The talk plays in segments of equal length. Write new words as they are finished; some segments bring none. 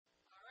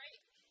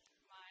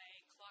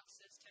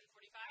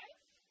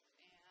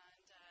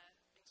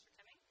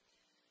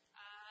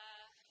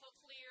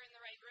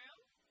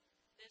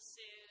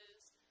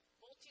is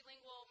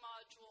Multilingual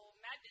Module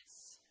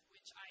Madness,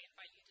 which I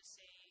invite you to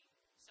say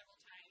several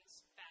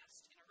times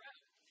fast in a row.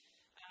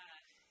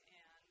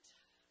 And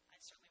I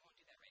certainly won't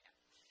do that right now.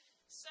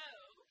 So,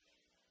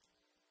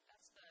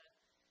 that's the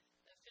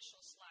official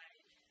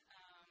slide.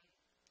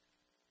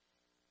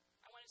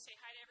 I want to say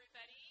hi to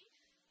everybody,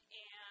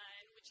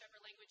 and whichever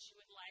language you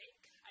would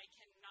like. I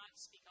cannot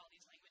speak all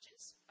these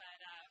languages, but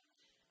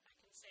I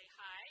can say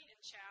hi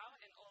and ciao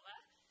and hola,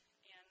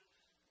 and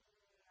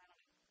I don't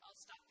know, I'll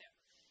stop there.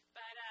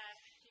 But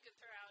you can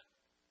throw out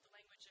the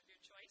language of your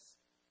choice.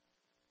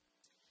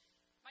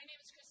 My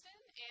name is Kristen,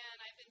 and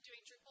I've been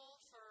doing Drupal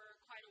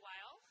for quite a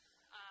while.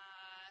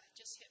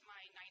 Just hit my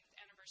 9th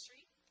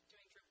anniversary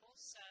doing Drupal,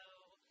 so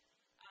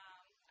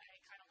I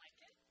kind of like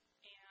it,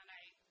 and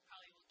I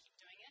probably will keep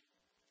doing it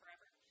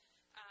forever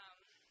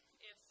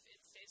if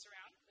it stays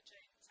around, which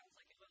it sounds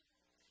like it will.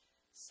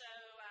 So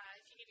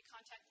if you need to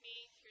contact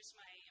me, here's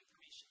my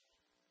information.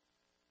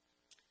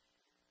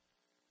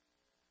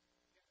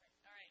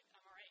 All right,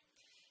 I'm all right.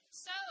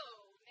 So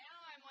now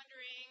I'm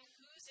wondering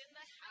who's in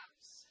the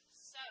house.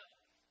 So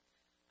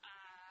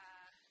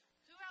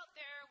who out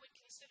there would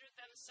consider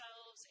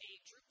themselves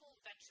a Drupal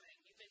veteran?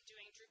 You've been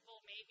doing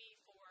Drupal maybe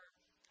for,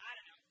 I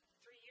don't know,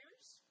 3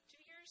 years, 2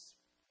 years,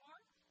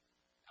 more?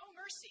 Oh,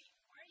 mercy,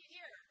 why are you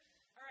here?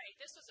 All right,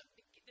 this is a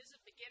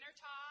beginner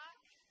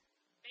talk.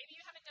 Maybe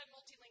you haven't done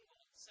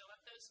multilingual. So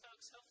of those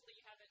folks, hopefully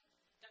you haven't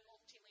done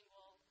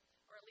multilingual,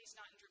 or at least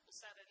not in Drupal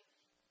 7.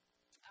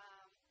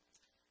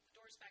 The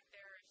door's back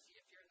there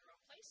if you're in the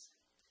wrong place.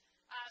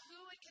 Who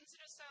would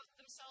consider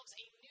themselves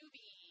a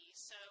newbie?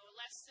 So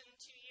less than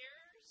 2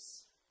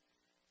 years?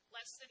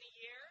 Less than a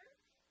year?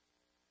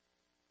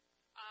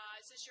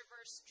 Is this your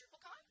first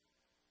DrupalCon?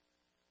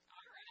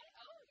 All right.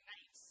 Oh,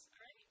 nice.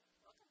 All right.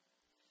 Welcome.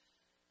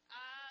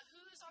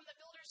 Who's on the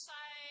builder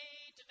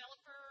side?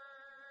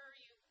 Developer?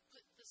 You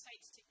put the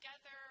sites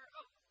together?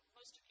 Oh,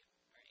 most of you.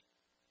 All right.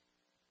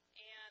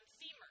 And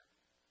themer?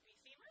 Any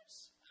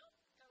themers? Oh,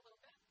 got a little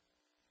bit.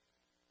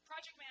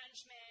 Project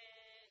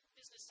management,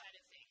 business side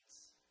of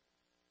things.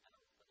 Oh,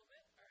 a little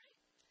bit. All right.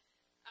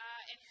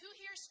 And who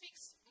here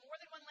speaks more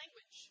than one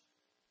language?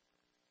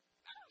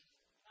 Oh,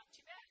 not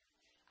too bad.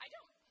 I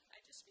don't.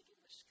 I just speak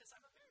English because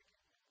I'm American.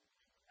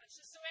 That's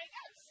just the way it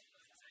goes.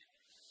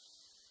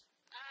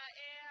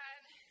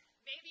 And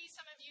maybe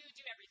some of you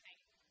do everything.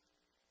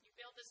 You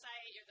build the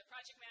site, you're the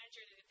project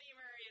manager, you're the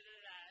themer,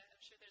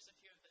 I'm sure there's a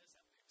few of those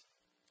out there.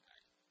 All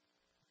right.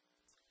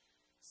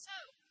 So,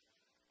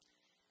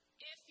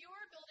 if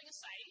you're building a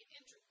site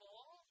in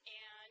Drupal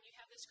and you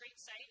have this great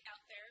site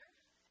out there,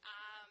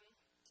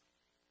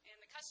 and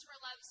the customer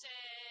loves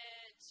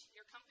it,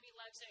 your company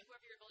loves it,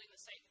 whoever you're building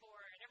the site for,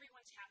 and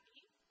everyone's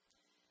happy,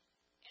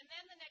 and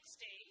then the next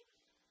day,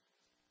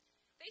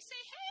 they say,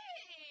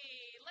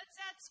 hey, let's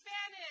add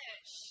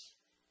Spanish.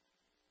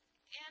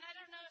 And I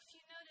don't know if you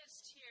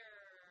noticed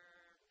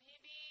here,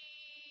 maybe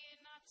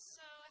not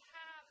so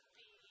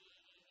happy.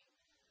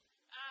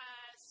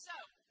 So,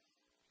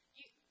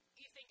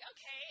 you think,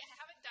 okay, I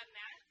haven't done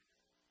that,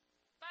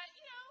 but,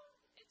 you know,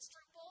 it's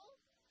Drupal.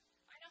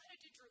 I know how to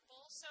do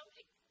Drupal, so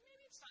maybe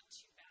it's not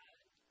too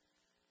bad.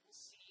 We'll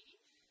see.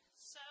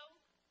 So,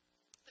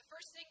 the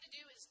first thing to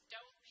do is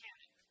don't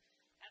panic.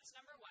 That's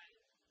number one.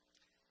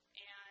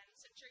 And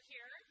since you're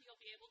here,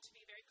 you'll be able to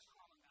be very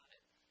calm about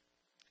it.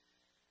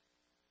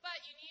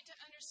 But you need to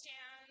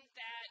understand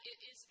that it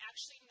is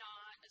actually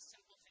not a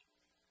simple thing.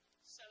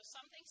 So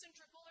some things in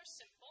Drupal are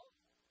simple,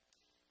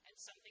 and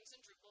some things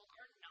in Drupal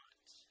are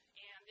not.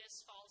 And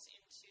this falls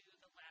into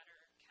the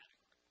latter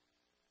category.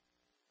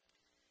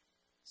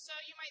 So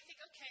you might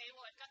think, okay,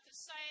 well, I've got this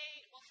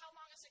site. Well, how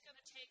long is it going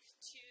to take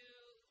to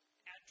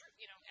add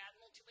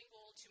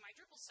multilingual to my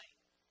Drupal site?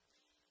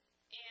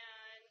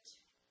 And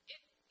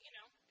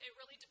it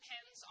really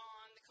depends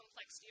on the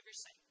complexity of your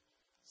site.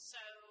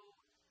 So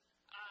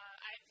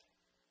I've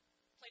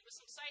played with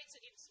some sites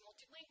that needed some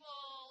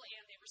multilingual,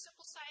 and they were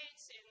simple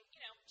sites, and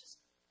just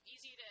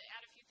easy to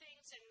add a few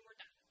things, and we're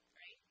done,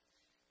 right?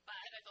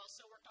 But I've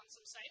also worked on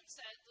some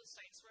sites that the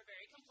sites were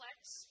very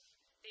complex.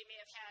 They may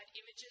have had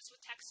images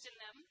with text in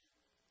them.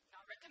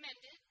 Not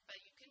recommended,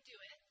 but you can do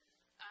it.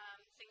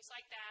 Things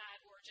like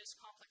that, or just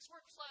complex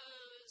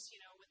workflows,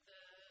 with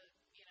the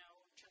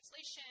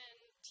translation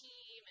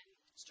team and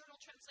external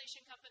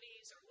translation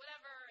companies or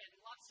whatever, and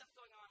lots of stuff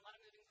going on, a lot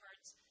of moving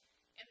parts.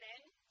 And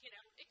then,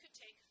 it could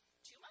take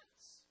 2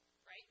 months,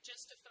 right,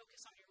 just to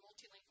focus on your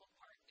multilingual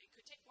part. It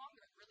could take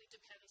longer. It really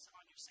depends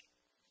on your site.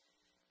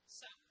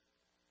 So,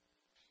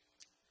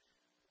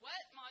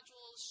 what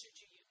modules should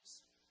you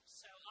use?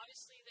 So,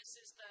 obviously, this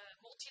is the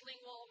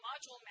Multilingual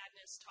Module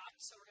Madness talk,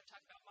 so we're going to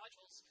talk about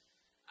modules.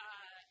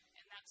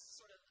 And that's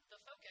sort of the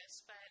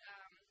focus, but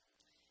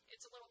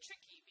it's a little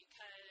tricky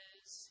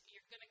because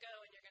you're going to go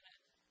and you're going to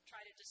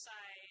try to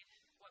decide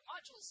what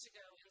modules to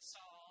go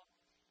install,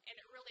 and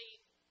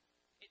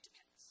it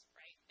depends,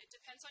 right? It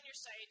depends on your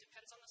site,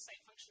 depends on the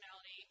site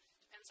functionality,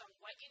 depends on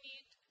what you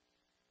need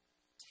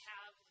to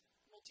have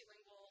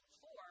multilingual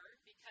for,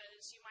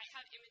 because you might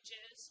have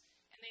images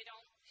and they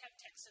don't have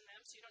text in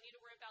them, so you don't need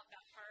to worry about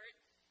that part.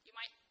 You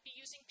might be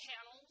using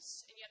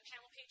panels, and you have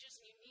panel pages,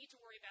 and you need to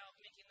worry about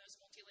making those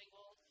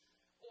multilingual.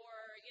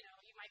 Or,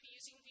 you might be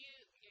using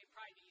views. You'd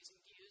probably be using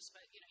views,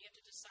 but, you have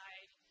to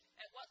decide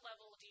at what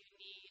level do you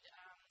need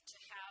to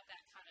have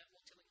that kind of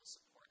multilingual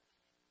support.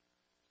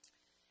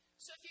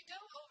 So if you go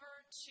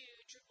over to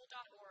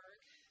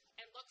Drupal.org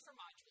and look for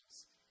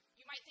modules,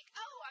 you might think,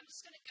 oh, I'm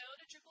just going to go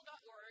to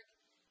Drupal.org,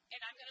 and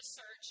I'm going to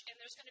search, and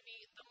there's going to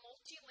be the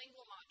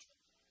multilingual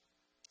module,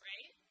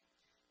 right?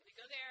 I'm going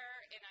to go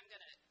there, and I'm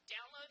going to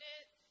download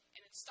it,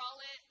 and install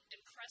it,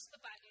 and press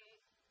the button,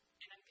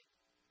 and I'm good,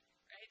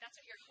 right? That's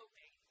what you're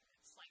hoping.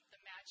 It's like the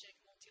magic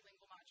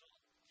multilingual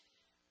module.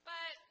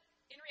 But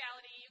in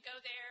reality, you go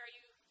there,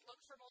 you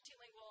look for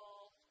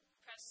multilingual,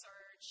 press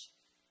search,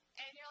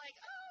 and you're like,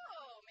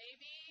 oh,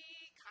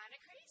 maybe kind of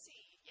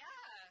crazy.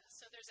 Yeah.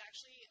 So there's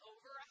actually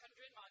over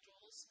 100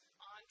 modules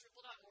on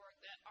Drupal.org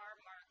that are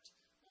marked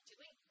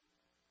multilingual.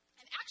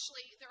 And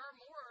actually, there are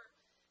more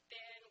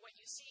than what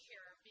you see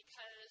here,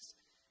 because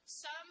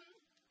some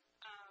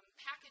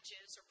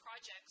packages or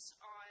projects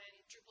on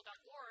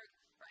Drupal.org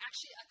are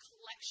actually a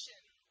collection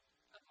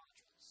of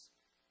modules.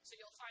 So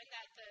you'll find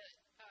that the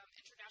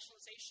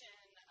internationalization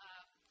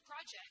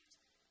project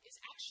is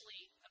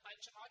actually a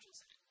bunch of modules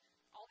in it,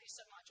 all these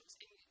submodules,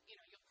 and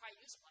you'll probably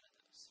use one of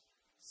those.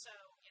 So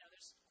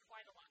there's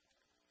quite a lot there.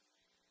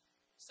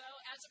 So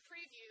as a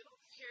preview,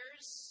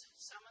 here's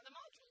some of the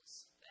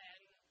modules,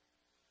 and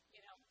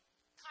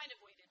kind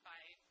of weighted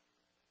by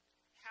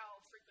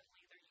how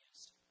frequently they're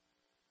used.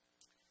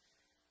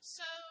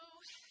 So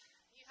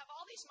you have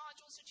all these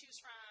modules to choose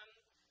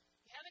from.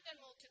 You haven't done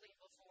multilingual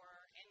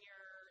before, and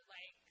you're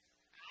like,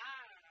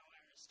 I don't know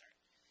where to start.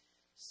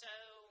 So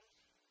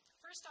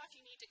first off,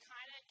 you need to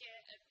kind of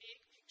get a big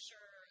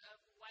picture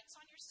of what's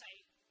on your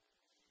site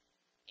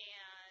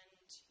and,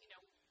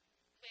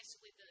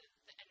 basically the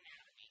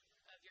anatomy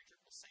of your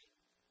Drupal site.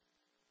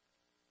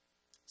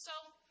 So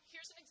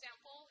here's an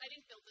example. I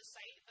didn't build this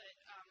site, but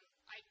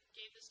I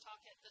gave this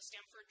talk at the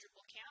Stanford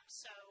Drupal camp,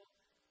 so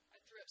I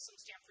threw up some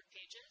Stanford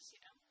pages,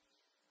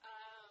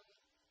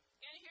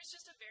 And here's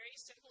just a very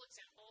simple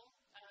example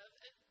of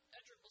a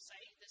Drupal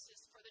site. This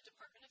is for the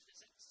Department of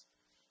Physics.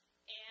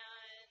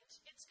 And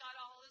it's got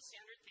all the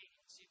standard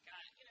things. You've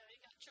got, you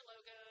got your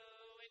logo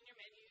and your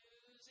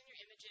menus and your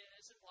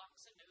images and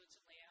blocks and nodes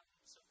and layout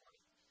and so forth.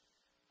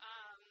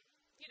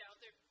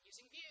 They're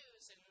using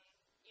views and,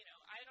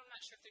 I'm not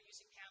sure if they're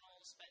using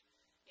panels, but,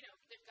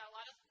 they've got a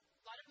lot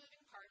of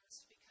moving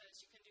parts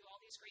because you can do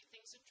all these great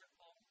things in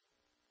Drupal.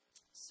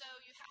 So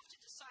you have to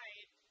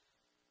decide,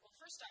 well,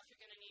 first off, you're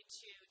going to need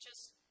to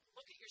just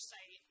look at your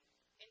site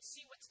and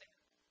see what's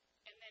there.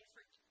 And then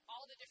for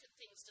all the different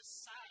things,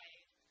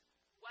 decide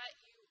what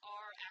you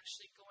are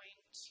actually going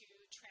to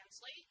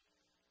translate,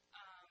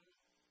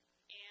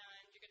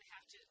 and you're going to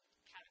have to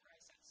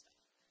categorize that stuff.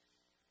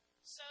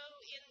 So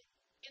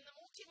in the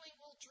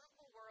multilingual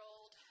Drupal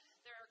world,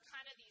 there are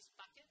kind of these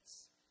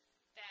buckets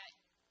that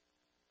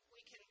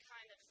we can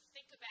kind of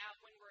think about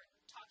when we're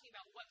talking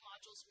about what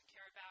modules we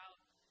care about,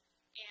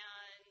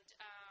 and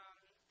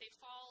they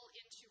fall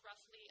into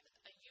roughly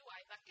a UI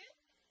bucket,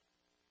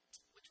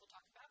 which we'll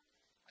talk about,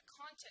 a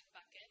content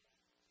bucket,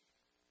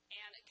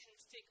 and a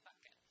config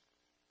bucket.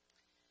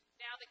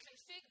 Now, the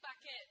config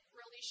bucket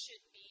really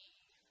should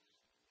be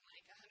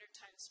like 100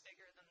 times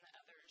bigger than the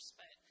others,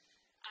 but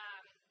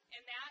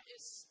and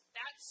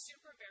that's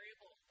super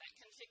variable, that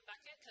config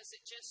bucket, because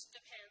it just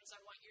depends on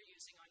what you're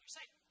using on your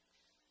site.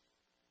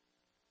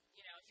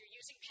 If you're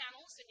using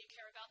panels, then you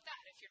care about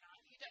that. If you're not,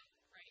 you don't,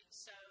 right?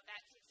 So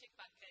that config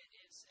bucket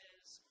is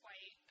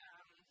quite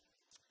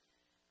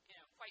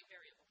quite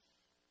variable.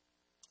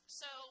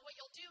 So what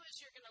you'll do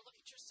is you're going to look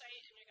at your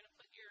site and you're going to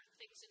put your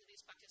things into these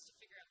buckets to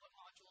figure out what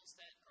modules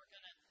that are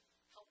going to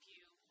help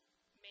you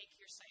make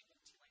your site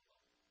multilingual.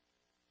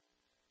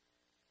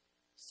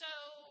 So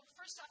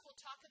first off, we'll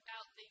talk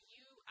about the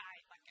UI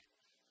bucket.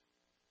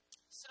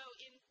 So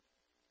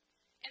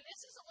and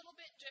this is a little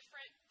bit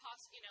different,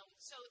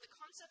 so the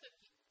concept of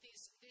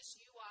this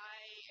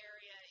UI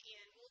area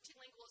in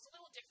multilingual is a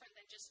little different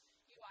than just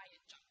UI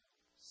in general.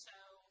 So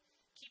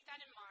keep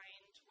that in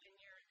mind when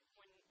you're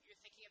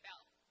thinking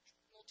about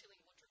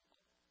multilingual Drupal.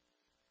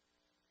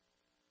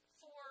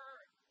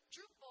 For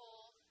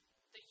Drupal,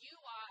 the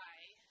UI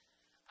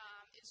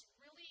is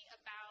really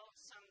about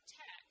some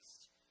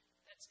text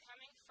that's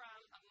coming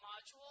from a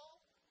module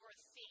or a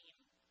theme,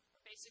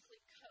 or basically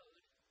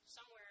code,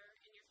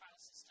 somewhere in your file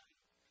system.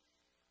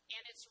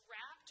 And it's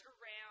wrapped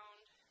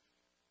around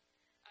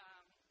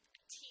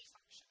a T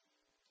function.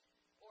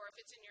 Or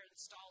if it's in your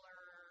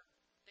installer,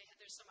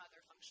 there's some other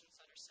functions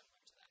that are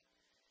similar to that.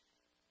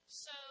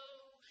 So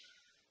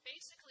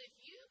basically, if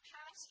you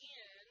pass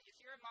in, if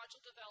you're a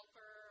module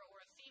developer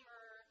or a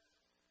themer,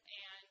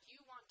 and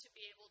you want to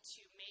be able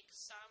to make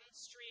some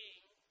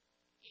string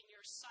in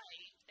your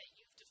site that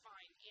you've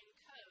defined in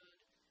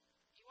code,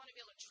 you want to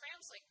be able to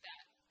translate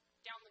that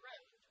down the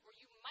road, or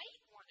you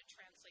might want to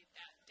translate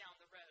that down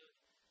the road.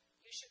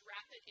 You should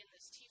wrap it in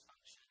this T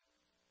function.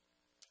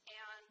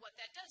 And what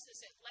that does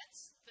is it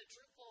lets the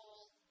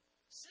Drupal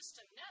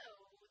system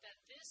know that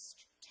this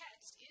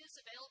text is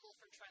available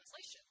for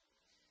translation.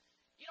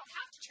 You don't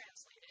have to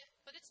translate it,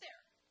 but it's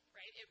there,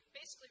 right? It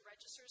basically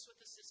registers with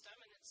the system,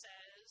 and it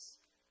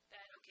says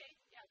that, okay,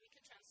 yeah, we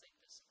can translate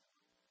this.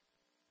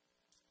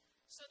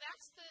 So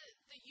that's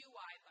the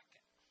UI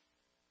bucket.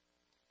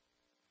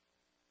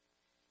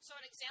 So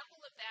an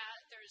example of that,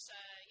 there's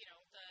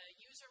the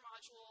user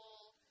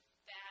module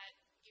that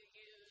you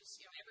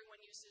use, everyone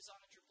uses on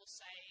the Drupal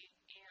site,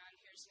 and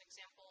here's an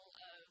example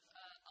of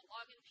a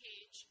login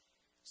page.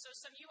 So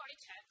some UI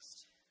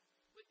text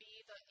would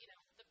be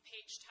the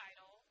page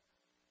title,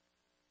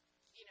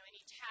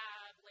 any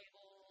tab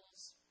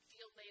labels,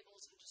 field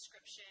labels and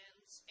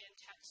descriptions, and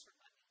text for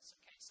buttons.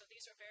 Okay, so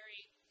these are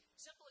very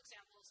simple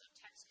examples of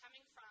text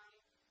coming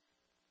from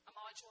a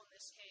module in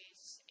this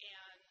case,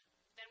 and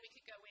then we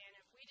could go in,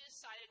 if we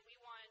decided we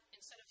want,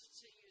 instead of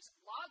to use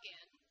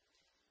login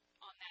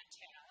on that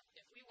tab,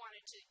 if we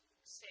wanted to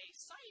say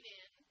sign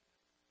in,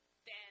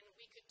 then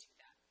we could do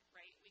that,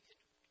 right? We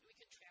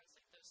could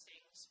translate those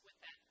things with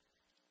that,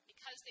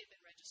 because they've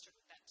been registered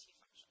with that T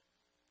function.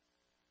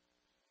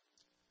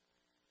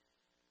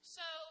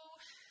 So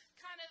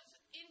kind of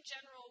in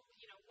general,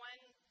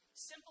 one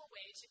simple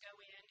way to go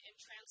in and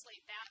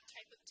translate that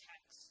type of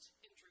text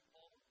in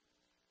Drupal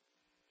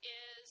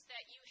is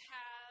that you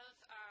have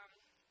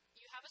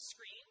a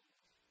screen,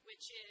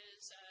 which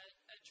is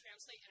a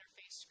translate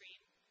interface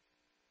screen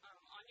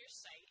on your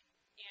site,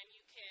 and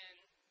you can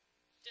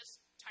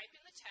just type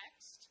in the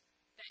text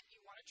that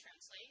you want to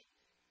translate.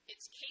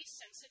 It's case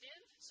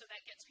sensitive, so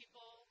that gets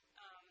people,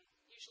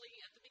 usually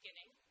at the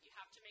beginning, you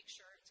have to make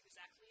sure it's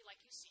exactly like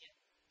you see it.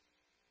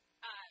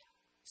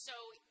 So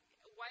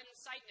one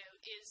side note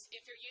is,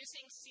 if you're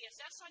using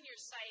CSS on your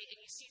site and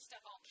you see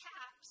stuff all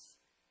caps,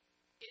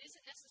 it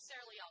isn't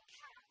necessarily all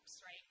caps,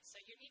 right? So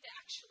you need to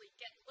actually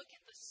look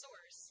at the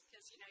source,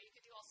 because you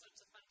can do all sorts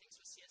of fun things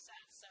with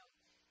CSS. So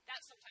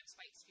that sometimes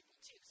bites people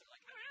too, because they're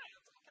like, oh yeah,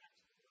 it's all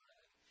caps.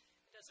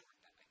 It doesn't work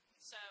that way.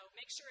 So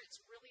make sure it's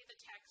really the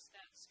text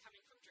that's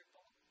coming from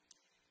Drupal.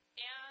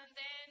 And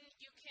then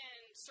you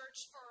can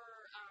search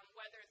for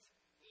whether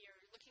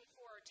you're looking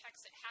for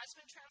text that has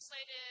been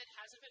translated,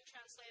 hasn't been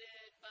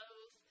translated,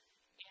 both,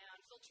 and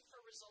filter for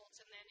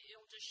results, and then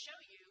it'll just show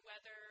you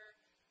whether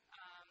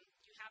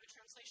you have a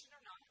translation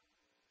or not.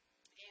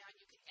 And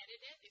you can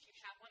edit it if you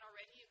have one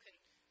already. You can,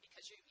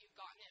 because you've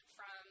gotten it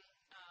from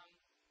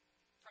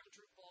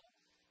Drupal.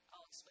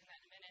 I'll explain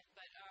that in a minute.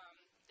 But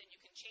then you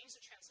can change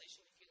the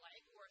translation if you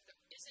like, or if there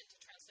isn't a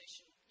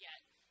translation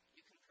yet,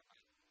 you can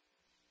provide.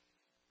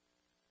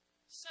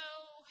 So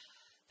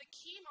the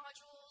key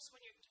modules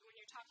when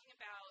you're talking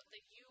about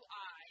the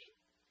UI,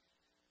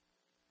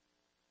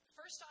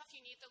 first off,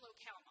 you need the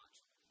locale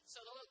module. So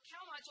the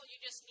locale module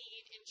you just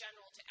need in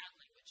general to add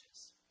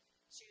languages.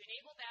 So you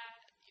enable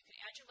that, you can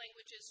add your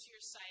languages to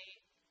your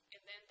site,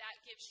 and then that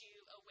gives you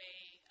a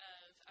way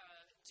of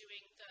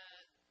doing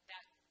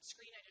that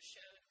screen I just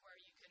showed where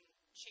you can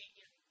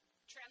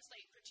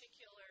translate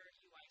particular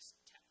UI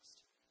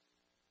text.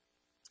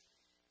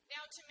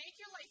 Now, to make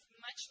your life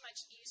much,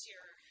 much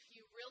easier,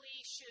 you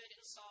really should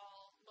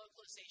install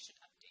Localization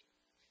Update.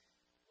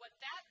 What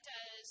that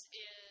does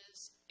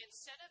is,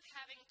 instead of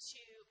having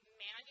to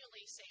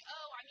manually say,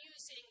 oh, I'm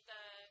using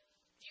the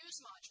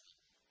views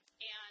module,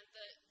 and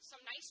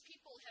some nice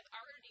people have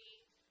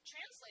already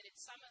translated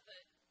some of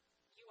the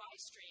UI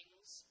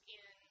strings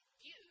in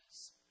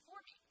views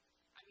for me.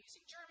 I'm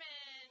using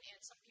German,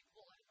 and some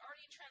people have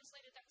already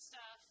translated that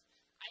stuff.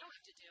 I don't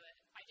have to do it.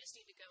 I just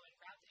need to go and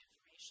grab the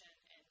information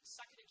and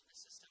suck it into the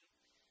system.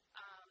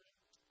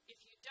 If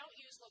you don't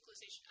use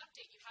Localization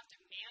Update, you have to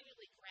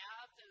manually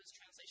grab those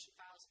translation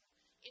files,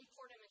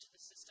 import them into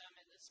the system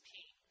in this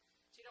pane.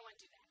 So you don't want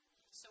to do that.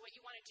 So what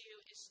you want to do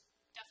is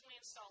definitely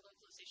install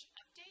Localization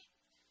Update.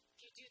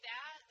 If you do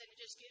that, then it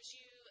just gives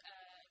you a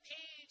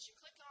page you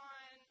click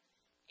on,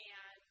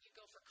 and you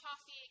go for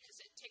coffee, because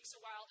it takes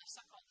a while to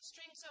suck all the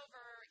strings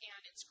over,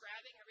 and it's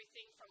grabbing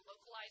everything from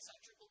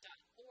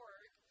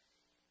localize.drupal.org,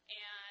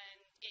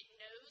 and it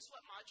knows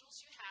what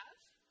modules you have,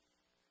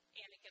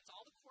 and it gets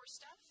all the core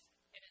stuff,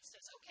 and it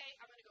says, okay,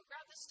 I'm going to go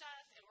grab this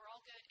stuff, and we're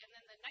all good. And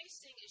then the nice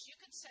thing is you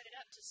can set it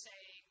up to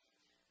say,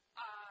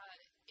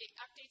 it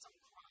updates on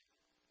cron,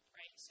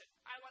 right? So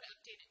I want to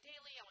update it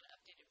daily, I want to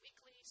update it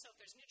weekly, so if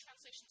there's new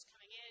translations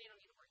coming in, you don't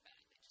need to worry about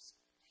it, it just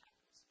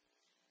happens.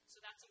 So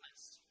that's a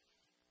must.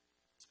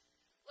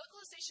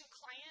 Localization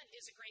Client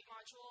is a great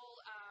module.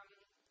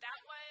 That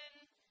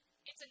one,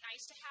 it's a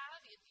nice to have.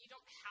 You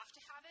don't have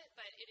to have it,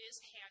 but it is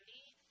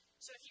handy.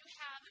 So if you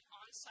have an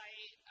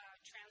on-site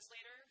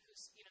translator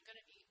who's going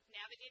to be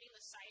navigating the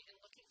site and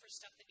looking for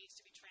stuff that needs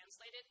to be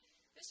translated,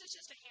 this is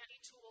just a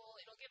handy tool.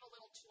 It'll give a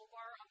little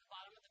toolbar on the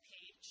bottom of the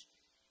page,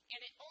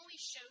 and it only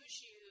shows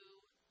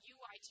you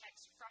UI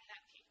text from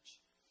that page.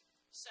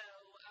 So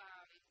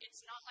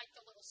it's not like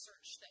the little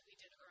search that we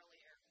did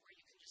earlier, where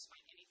you can just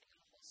find anything in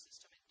the whole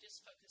system. It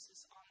just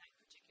focuses on that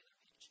particular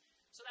page.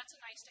 So that's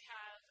a nice to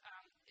have.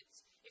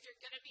 If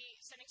you're going to be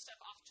sending stuff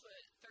off to a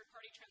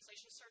third-party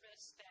translation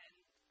service, then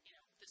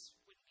this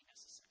wouldn't be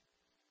necessary.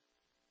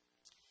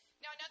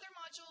 Now, Now, another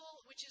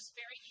module which is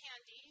very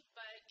handy,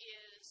 but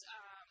is,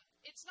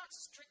 it's not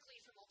strictly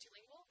for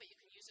multilingual, but you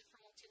can use it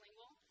for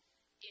multilingual,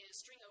 is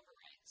string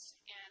overrides.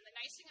 And the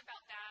nice thing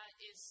about that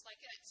is like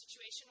a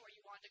situation where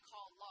you want to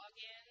call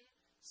login,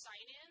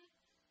 sign in.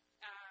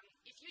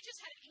 If you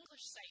just had an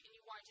English site and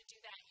you wanted to do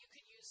that, you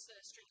could use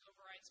the string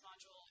overrides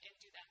module and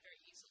do that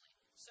very easily.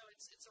 So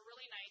it's a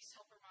really nice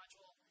helper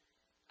module,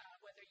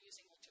 whether you're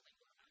using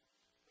multilingual or not.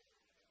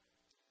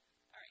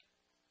 All right.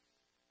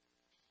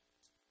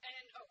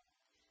 And,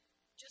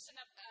 just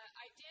enough,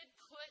 I did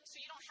put, so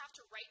you don't have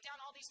to write down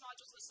all these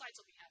modules, the slides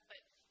will be up,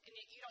 but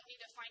you don't need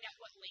to find out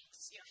what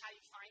links, how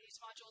you find these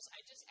modules.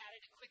 I just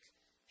added a quick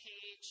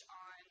page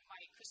on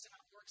my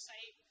Kristen.org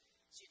site,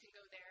 so you can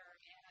go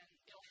there and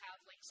it'll have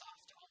links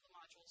off to all the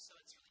modules, so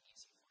it's really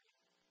easy for you.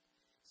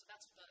 So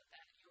that's what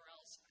that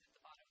URL is at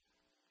the bottom.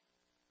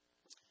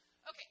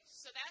 Okay,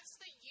 so that's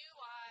the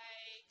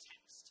UI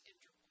text in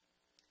Drupal.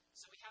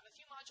 So we have a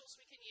few modules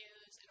we can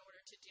use in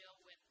order to deal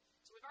with.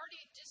 So we've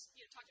already just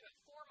talked about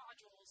 4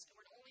 modules, and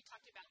we're only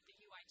talking about the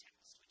UI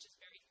text, which is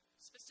very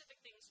specific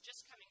things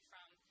just coming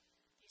from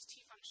these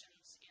T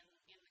functions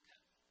in the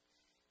code.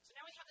 So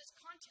now we have this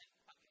content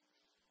bucket.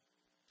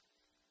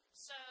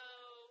 So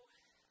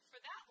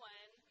for that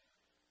one,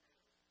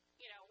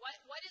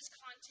 what is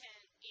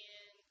content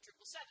in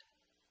Drupal 7?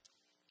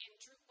 In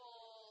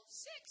Drupal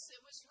 6,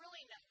 it was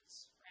really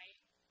nodes,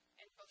 right,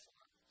 and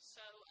before.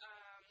 So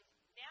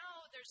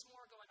now there's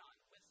more going on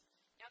with,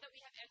 now that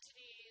we have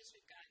entities,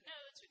 we've got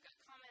nodes, we've got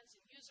comments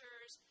and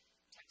users,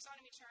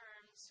 taxonomy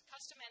terms,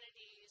 custom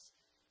entities.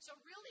 So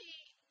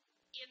really,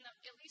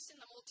 at least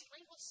in the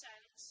multilingual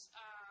sense,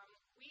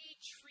 we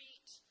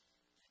treat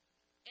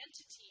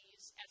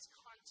entities as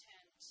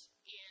content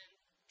in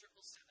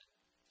Drupal 7.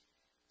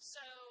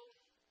 So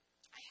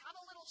I have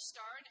a little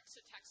star next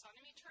to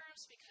taxonomy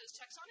terms because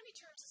taxonomy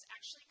terms is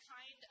actually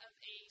kind of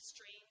a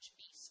strange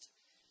beast.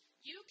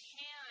 You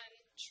can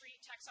treat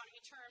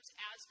taxonomy terms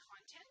as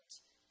content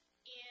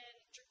in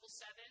Drupal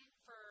 7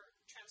 for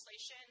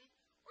translation,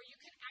 or you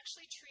can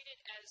actually treat it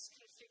as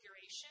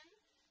configuration.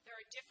 There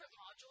are different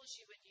modules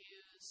you would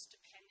use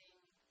depending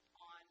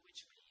on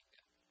which way you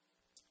go.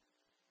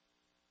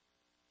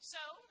 So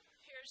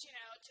here's,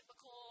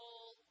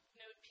 typical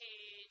node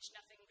page,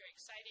 nothing very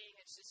exciting.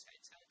 It's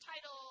got a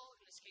title.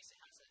 In this case,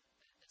 it has a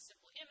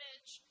simple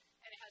image,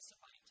 and it has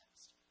some body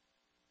text.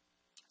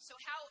 So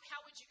how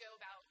would you go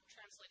about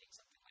translating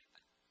something like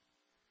that?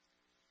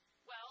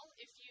 Well,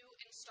 if you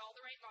install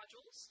the right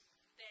modules,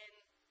 then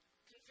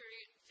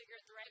configure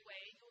it the right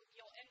way,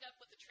 you'll end up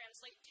with a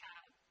translate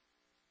tab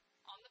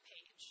on the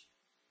page,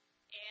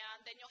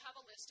 and then you'll have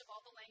a list of all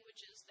the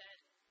languages that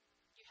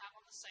you have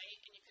on the site,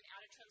 and you can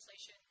add a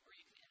translation or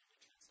you can edit a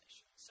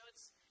translation. So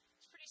it's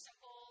pretty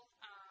simple,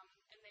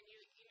 and then you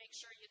make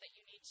sure that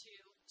you need to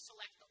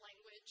select the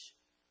language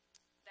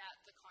that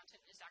the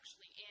content is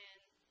actually in.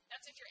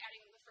 That's if you're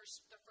adding the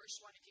first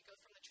one. If you go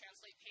from the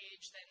translate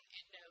page, then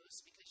it knows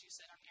because you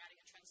said I'm adding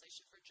a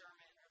translation for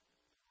German or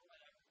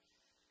whatever,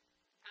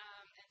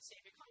 and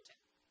save your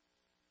content.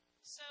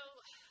 So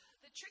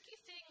the tricky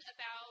thing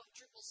about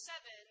Drupal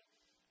 7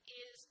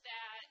 is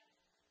that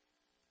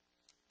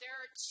there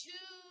are 2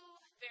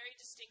 very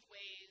distinct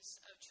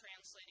ways of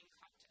translating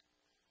content.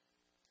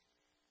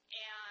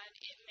 And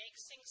it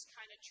makes things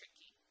kind of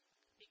tricky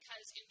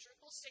because in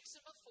Drupal 6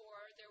 and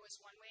before, there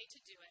was one way to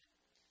do it.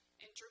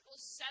 In Drupal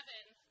 7,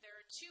 there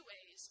are 2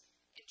 ways.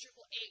 In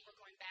Drupal 8, we're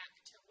going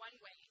back to one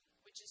way,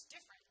 which is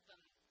different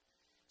than.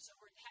 So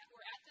we're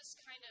at this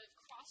kind of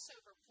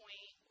crossover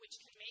point,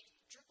 which can make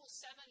Drupal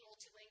 7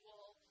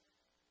 multilingual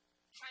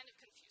kind of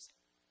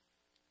confusing.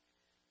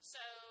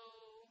 So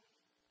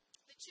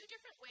the 2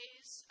 different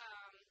ways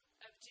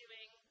of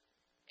doing,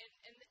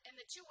 and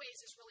the 2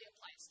 ways this really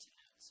applies to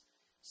nodes.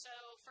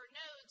 So for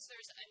nodes,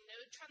 there's a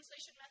node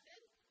translation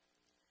method,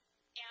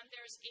 and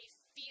there's a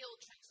field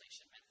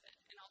translation method,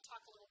 and I'll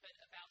talk a little bit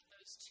about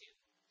those 2.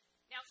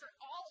 Now for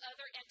all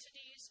other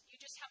entities, you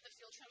just have the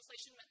field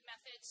translation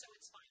method, so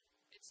it's fine.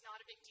 It's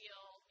not a big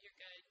deal, you're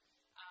good,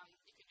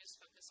 you can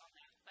just focus on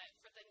that. But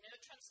for the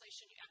node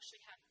translation, you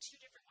actually have 2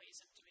 different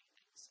ways of doing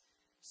things,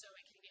 so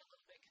it can be a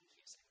little bit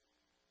confusing.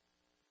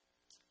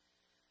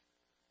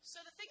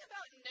 So the thing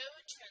about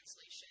node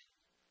translation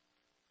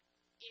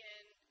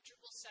in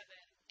Drupal 7,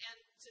 and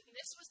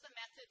this was the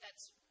method that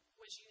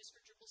was used for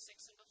Drupal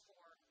 6 and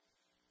before,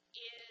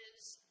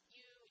 is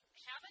you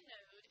have a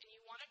node and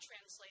you want to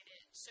translate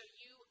it, so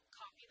you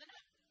copy the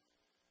node,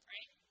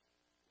 right?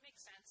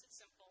 Makes sense, it's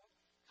simple.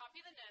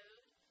 Copy the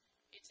node,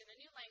 it's in a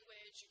new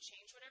language, you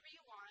change whatever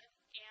you want,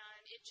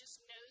 and it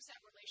just knows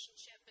that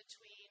relationship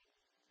between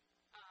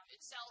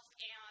itself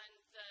and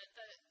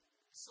the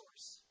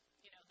source,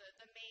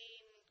 the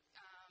main,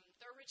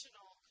 the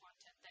original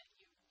content that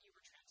you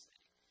were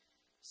translating.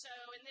 So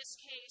in this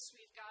case,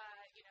 we've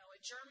got, a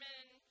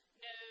German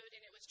node,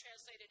 and it was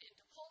translated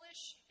into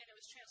Polish, and it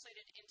was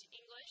translated into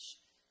English.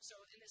 So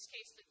in this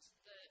case, the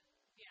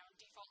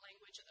default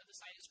language of the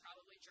site is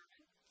probably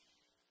German.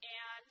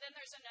 And then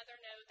there's another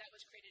node that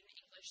was created in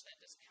English that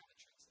doesn't have a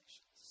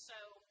translation. So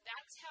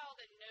that's how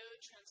the node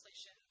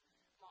translation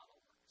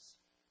model works.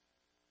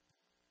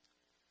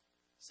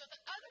 So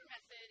the other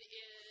method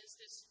is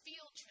this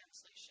field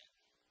translation.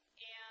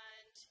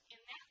 And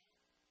in that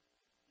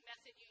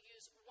method, you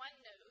use one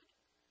node,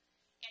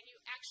 and you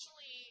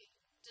actually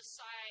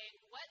decide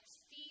what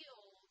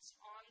fields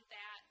on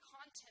that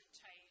content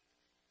type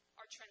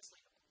are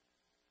translatable.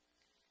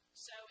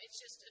 So it's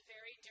just a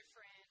very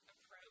different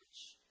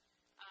approach.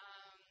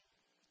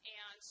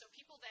 And so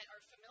people that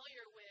are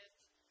familiar with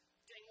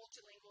doing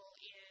multilingual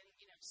in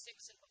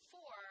 6 and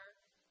before,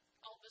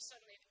 all of a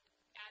sudden they've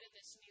added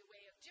this new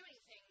way of doing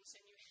things,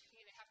 and you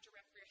have to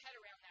wrap your head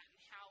around that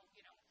and how,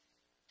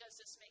 does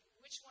this make,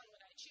 which one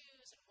would I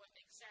choose and what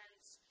makes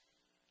sense?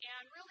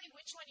 And really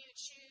which one you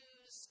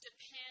choose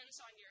depends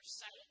on your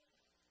site.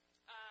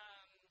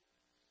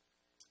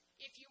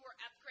 If you were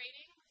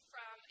upgrading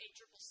from a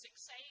Drupal 6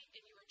 site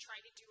and you were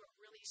trying to do a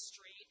really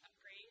straight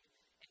upgrade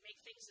and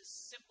make things as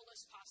simple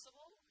as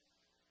possible,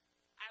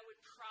 I would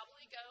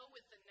probably go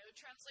with the node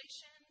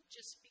translation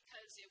just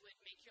because it would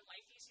make your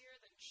life easier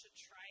than to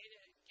try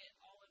to get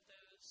all of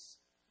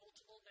those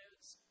multiple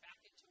nodes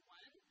back into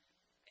one.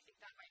 I think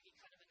that might be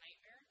kind of a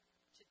nightmare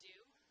to do.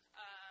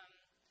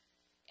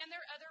 And there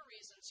are other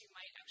reasons you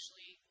might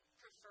actually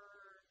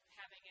prefer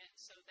having it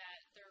so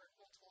that there are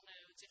multiple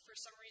nodes. If for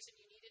some reason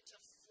you needed to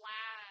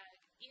flag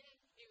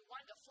you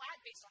wanted to flag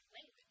based on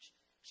language.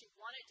 You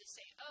wanted to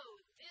say, oh,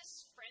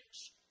 this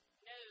French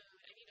node,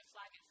 I need to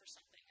flag it for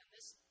something, and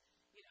this,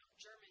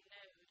 German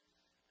node.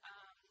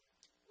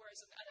 Whereas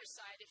on the other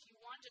side, if you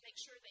wanted to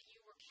make sure that you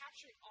were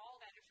capturing all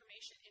that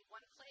information in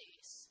one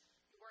place,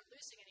 you weren't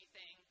losing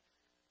anything,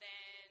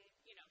 then,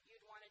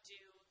 you'd want to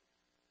do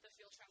the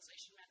field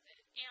translation method.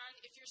 And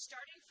if you're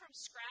starting from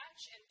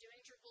scratch and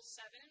doing Drupal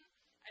 7,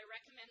 I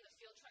recommend the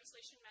field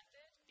translation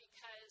method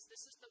because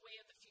this is the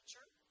way of the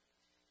future.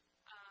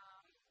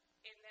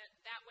 And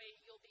that way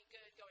you'll be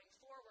good going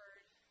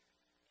forward,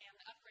 and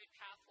the upgrade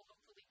path will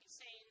hopefully be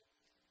sane.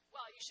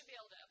 Well, you should be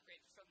able to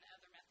upgrade from the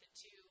other method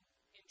too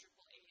in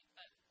Drupal 8,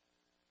 but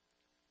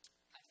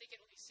I think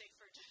it'll be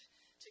safer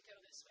to go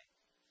this way.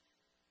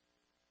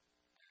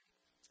 All right.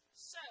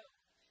 So,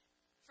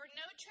 for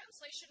node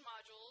translation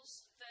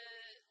modules, the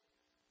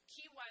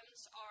key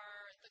ones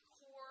are the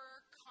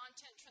core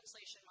content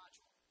translation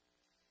module.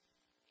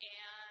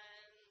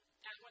 And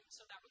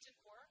so that one's in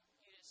core.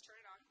 You just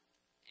turn it on,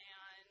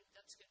 and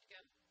that's good to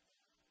go.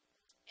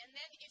 And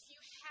then if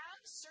you have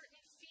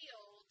certain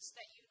fields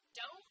that you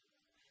don't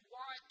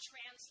want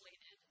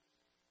translated,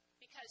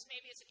 because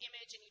maybe it's an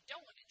image and you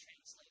don't want it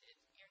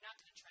translated, you're not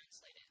going to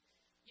translate it,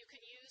 you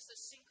can use the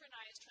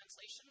synchronized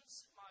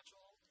translations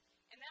module,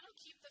 and that'll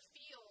keep the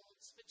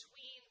fields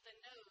between the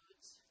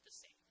nodes the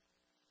same.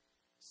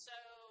 So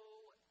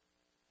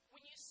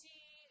when you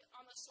see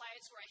on the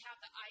slides where I have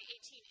the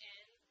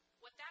I18N,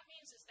 what that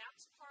means is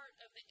that's part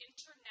of the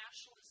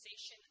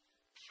internationalization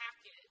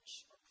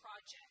package or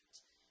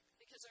project,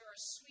 because there are a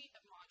suite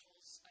of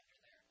modules under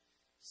there.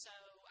 So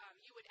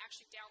you would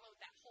actually download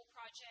that whole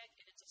project,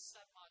 and it's a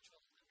sub-module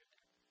under there.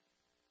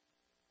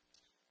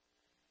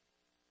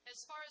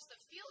 As far as the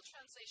field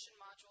translation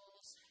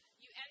modules,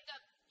 you end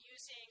up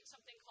using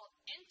something called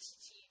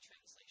entity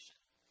translation.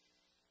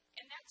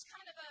 And that's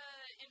kind of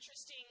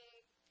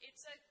interesting.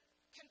 It's a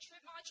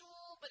contrib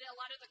module, but a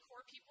lot of the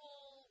core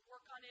people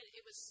work on it.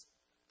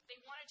 They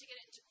wanted to get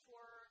it into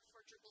core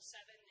for Drupal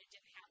 7, and it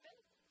didn't happen.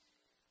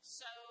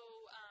 So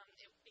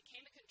it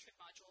became a contrib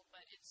module,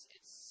 but it's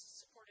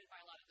supported by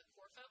a lot of the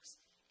core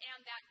folks, and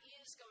that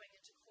is going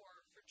into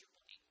core for Drupal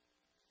 8.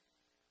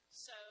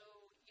 So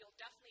you'll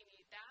definitely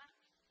need that.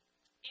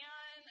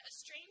 And a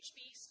strange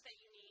beast that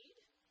you need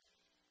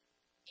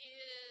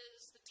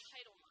is the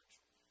title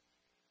module.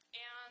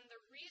 And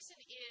the reason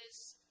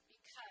is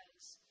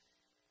because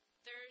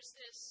there's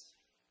this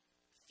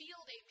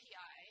field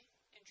API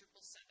in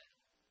Drupal 7,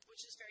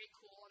 which is very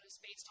cool and is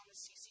based on the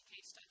CCK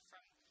stuff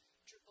from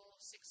Drupal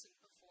 6 and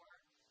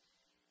before.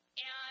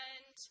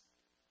 And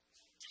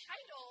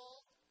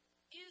title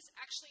is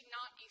actually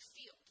not a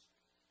field,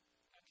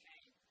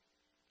 okay?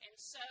 And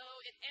so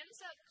it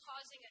ends up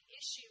causing an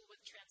issue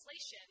with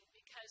translation,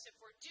 because if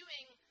we're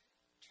doing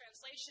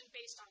translation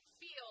based on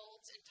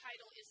fields and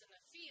title isn't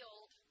a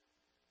field,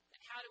 then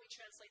how do we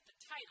translate the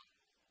title?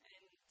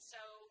 And so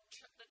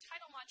the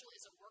title module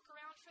is a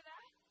workaround for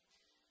that.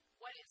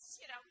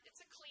 It's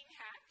a clean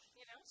hack,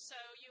 so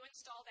you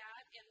install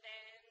that, and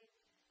then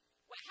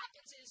what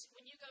happens is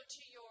when you go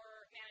to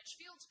your Manage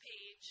Fields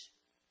page,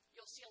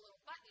 you'll see a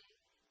little button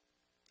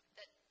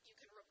that you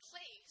can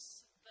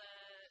replace the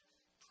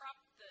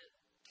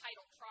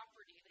title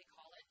property, they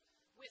call it,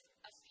 with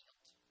a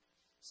field.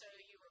 So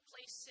you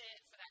replace it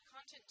for that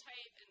content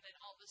type, and then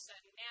all of a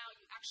sudden now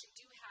you actually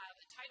do have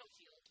a title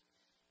field,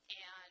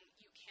 and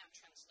you can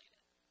translate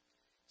it.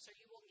 So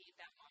you will need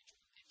that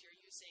module if you're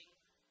using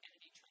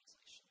entity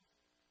translation.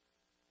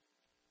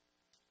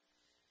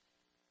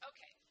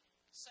 Okay,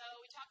 so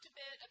we talked a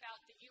bit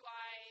about the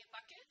UI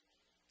bucket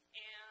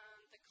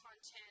and the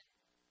content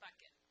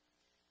bucket.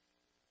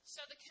 So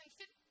the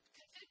config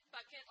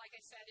bucket, like I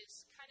said,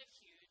 is kind of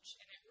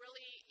huge, and it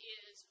really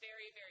is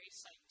very, very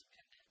site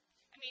dependent.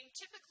 I mean,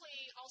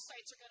 typically all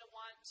sites are going to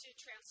want to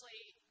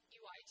translate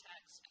UI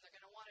text, and they're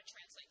going to want to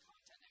translate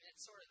content. I mean,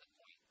 it's sort of the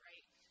point,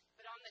 right?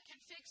 But on the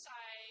config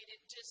side,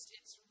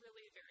 it's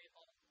really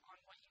variable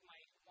on what you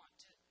might want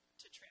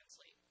to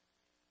translate.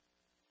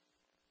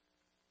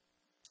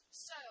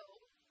 So,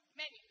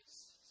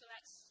 menus. So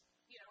that's,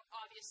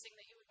 obvious thing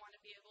that you would want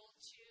to be able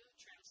to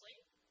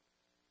translate.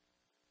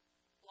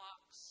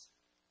 Blocks,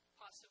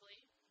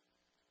 possibly.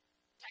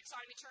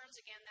 Taxonomy terms,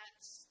 again,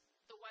 that's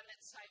the one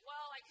that's like,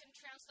 well, I can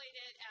translate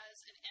it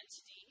as an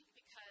entity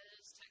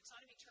because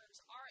taxonomy terms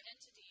are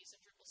entities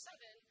in Drupal 7,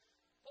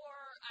 or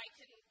I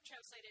can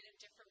translate it in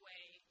a different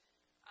way,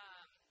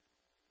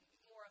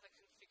 more of a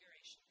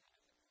configuration kind of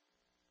thing.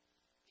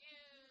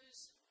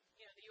 Views,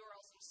 the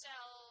URLs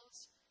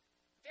themselves.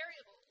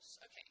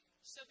 Variables, okay.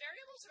 So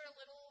variables are a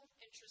little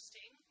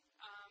interesting.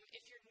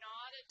 If you're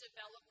not a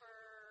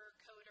developer,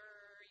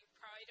 coder, you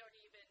probably don't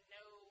even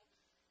know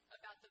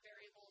about the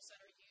variables that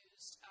are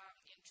used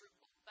in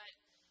Drupal. But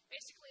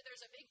basically,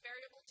 there's a big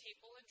variable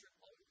table in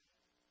Drupal,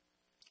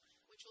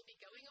 which will be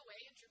going away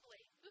in Drupal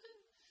 8.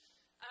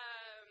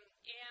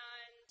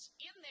 And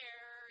in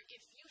there,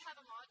 if you have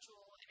a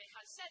module and it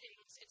has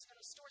settings, it's going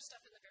to store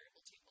stuff in the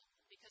variable table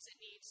because it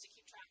needs to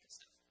keep track of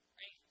stuff,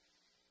 right?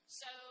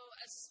 So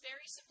a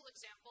very simple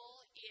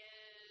example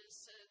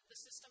is the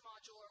system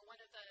module or one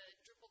of the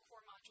Drupal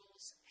core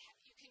modules.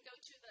 You can go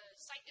to the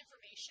site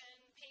information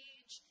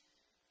page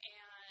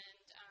and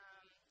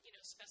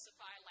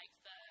specify like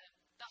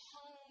the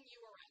home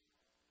URL,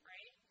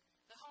 right?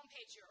 The home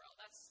page URL.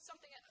 That's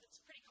something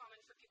that's pretty common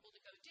for people to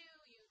go do.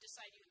 You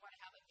decide you want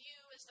to have a view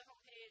as the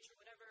home page or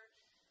whatever.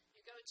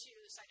 You go to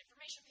the site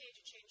information page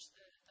and change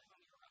the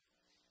home URL.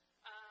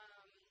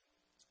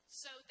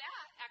 So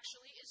that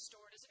actually is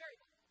stored as a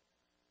variable,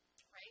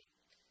 right?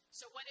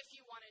 So what if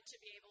you wanted to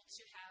be able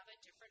to have a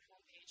different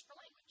home page per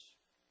language?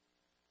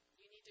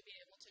 You need to be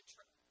able to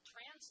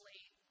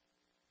translate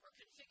or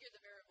configure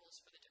the variables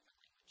for the different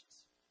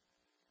languages.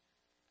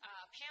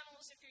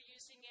 Panels, if you're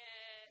using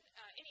it,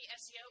 any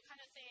SEO kind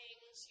of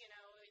things,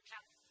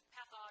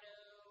 path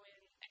auto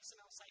and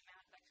XML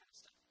sitemap, that kind of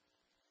stuff.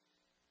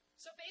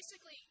 So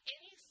basically,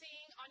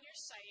 anything on your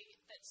site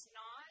that's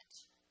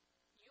not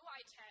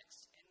UI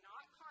text and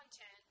not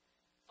content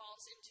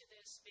falls into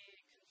this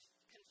big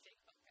config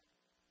bucket.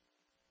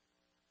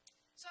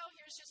 So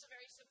here's just a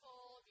very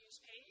simple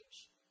views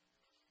page.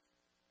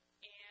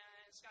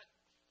 And it's got,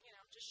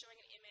 just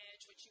showing an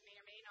image, which you may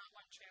or may not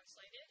want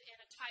translated, and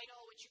a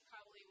title, which you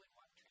probably would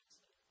want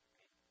translated, right?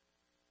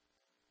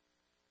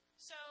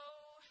 So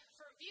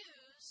for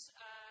views,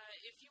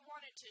 if you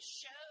wanted to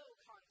show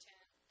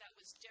content that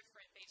was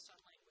different based on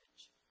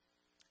language,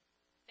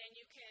 then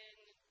you can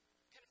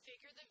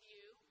configure the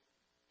view,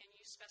 and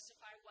you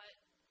specify what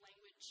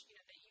language,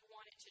 that you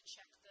want it to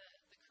check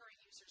the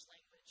current user's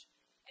language.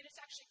 And it's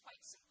actually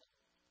quite simple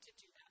to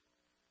do that.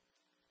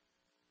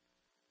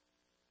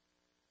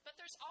 But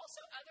there's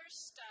also other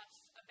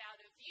stuff about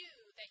a view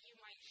that you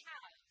might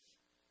have.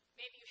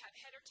 Maybe you have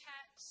header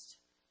text,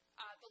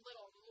 the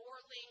little more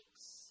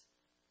links,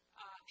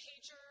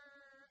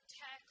 pager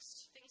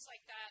text, things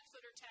like that,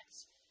 footer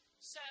text.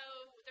 So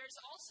there's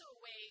also a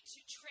way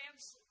to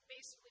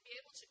basically be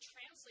able to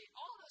translate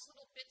all those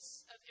little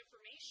bits of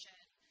information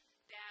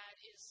that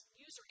is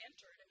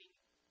user-entered. I mean,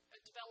 a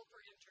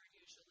developer entered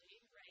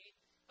usually, right?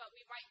 But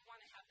we might want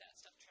to have that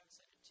stuff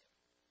translated too.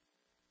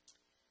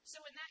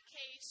 So in that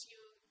case, you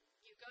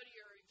go to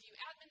your View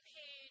Admin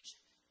page.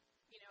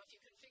 If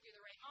you configure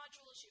the right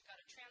modules, you've got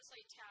a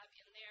Translate tab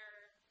in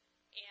there.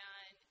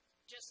 And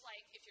just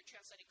like if you're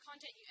translating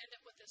content, you end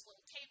up with this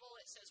little table.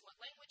 It says what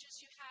languages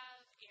you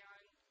have,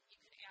 and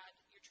you can add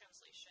your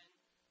translation.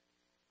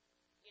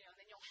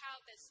 Then you'll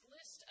have this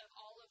list of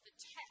all of the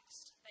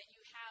text that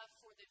you have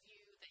for the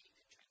view that you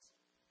can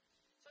translate.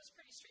 So it's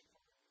pretty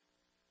straightforward.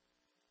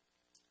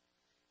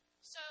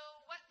 So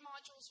what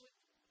modules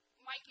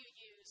might you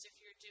use if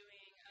you're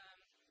doing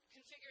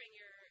configuring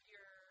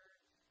your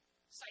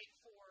site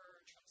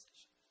for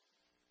translation?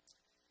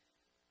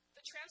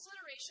 The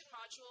transliteration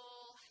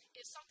module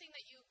is something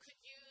that you could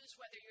use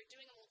whether you're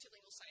doing a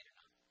multilingual site or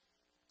not.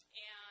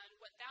 And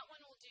what that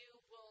one will do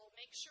will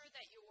make sure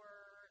that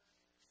your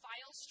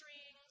file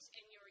strings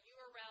and your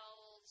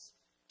URLs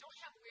don't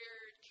have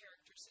weird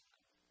characters in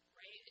them,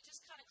 right? It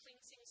just kind of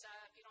cleans things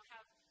up. You don't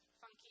have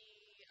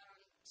funky,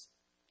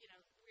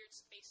 weird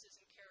spaces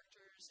and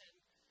characters and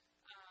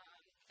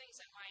things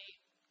that might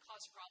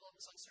cause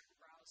problems on certain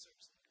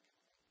browsers and that kind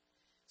of thing.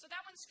 So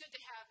that one's good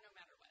to have no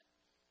matter what.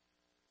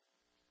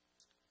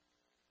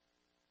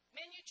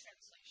 Menu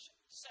translation.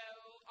 So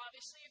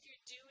obviously if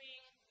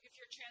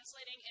you're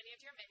translating any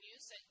of your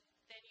menus,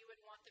 then you would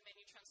want the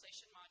menu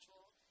translation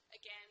module.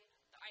 Again,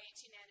 the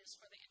I18N is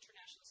for the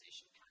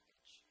internationalization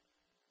package.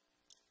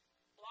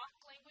 Block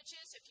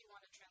languages, if you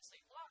want to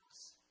translate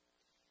blocks.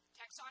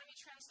 Taxonomy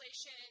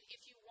translation,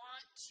 if you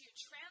want to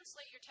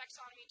translate your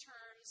taxonomy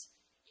terms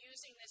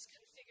using this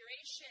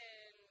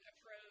configuration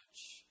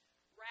approach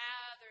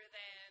rather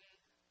than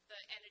the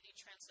entity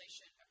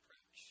translation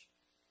approach.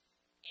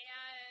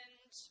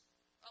 And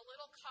a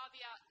little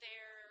caveat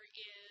there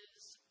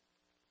is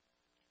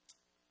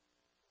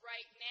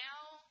right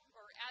now,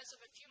 or as of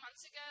a few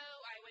months ago,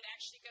 I would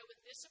actually go with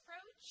this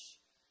approach.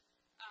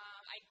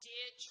 I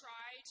did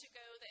try to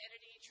go the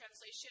entity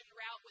translation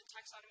route with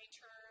taxonomy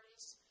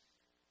terms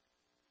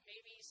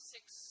maybe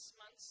 6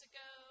 months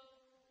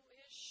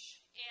ago-ish,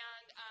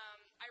 and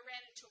I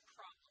ran into a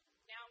problem.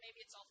 Now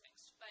maybe it's all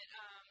fixed, but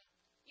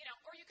you know,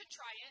 or you could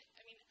try it.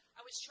 I mean,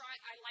 I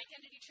like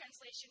entity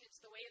translation. It's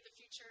the way of the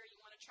future.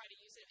 You want to try to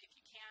use it if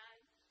you can,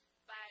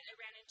 but I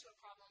ran into a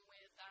problem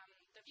with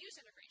the views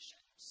integration.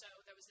 So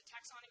there was the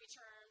taxonomy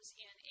terms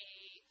in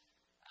a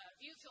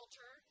view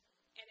filter,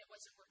 and it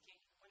wasn't working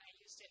when I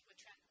used it with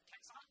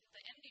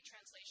the entity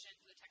translation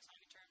for the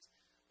taxonomy terms.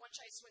 Once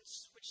I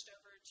switched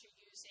over to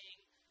using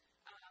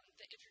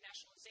the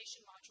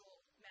internationalization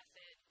module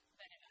method,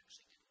 then it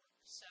actually did work.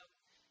 So,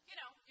 you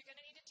know, you're going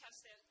to need to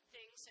test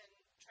things and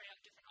try out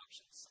different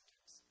options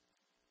sometimes.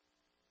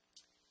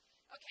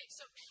 Okay,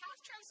 so path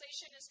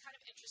translation is kind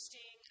of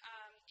interesting.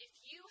 If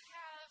you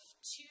have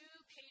 2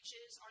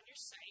 pages on your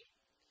site,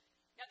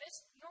 now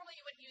this, normally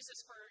you wouldn't use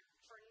this for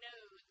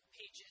node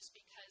pages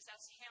because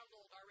that's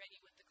handled already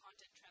with the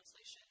content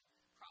translation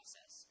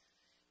process.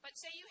 But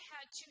say you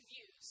had 2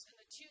 views, and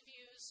the 2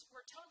 views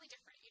were totally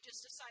different. You just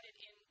decided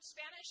in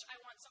Spanish,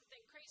 I want something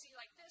crazy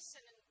like this,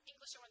 and in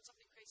English, I want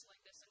something crazy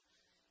like this. And,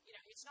 you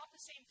know, it's not the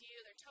same view.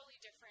 They're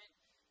totally different.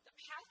 The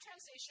path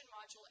translation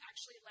module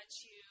actually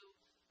lets you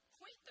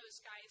point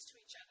those guys to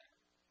each other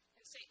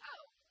and say,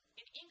 oh,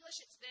 in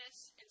English it's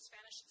this, in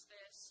Spanish it's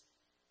this.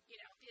 You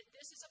know,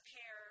 this is a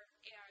pair,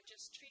 and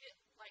just treat it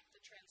like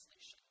the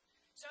translation.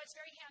 So it's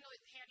very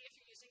handy if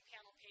you're using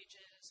panel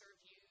pages or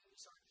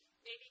views or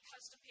maybe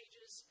custom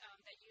pages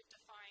that you've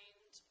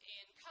defined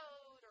in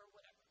code or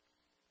whatever.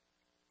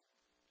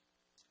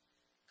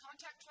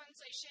 Contact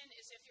translation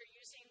is if you're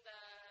using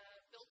the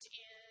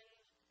built-in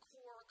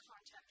core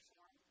contact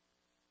form,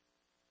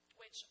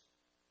 which,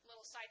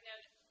 little side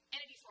note,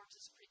 entity forms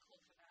is pretty cool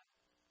for that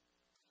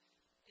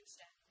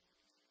instead.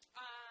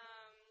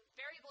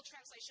 Variable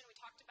translation, we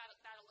talked about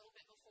that a little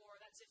bit before.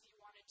 That's if you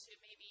wanted to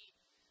maybe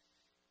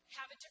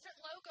have a different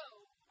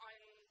logo on,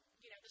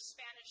 you know, the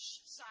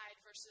Spanish side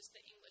versus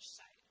the English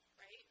side,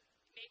 right?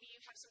 Maybe you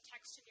have some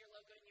text in your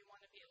logo and you want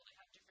to be able to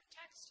have different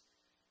text.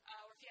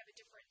 Or if you have a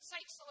different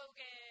site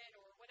slogan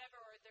or whatever,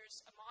 or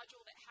there's a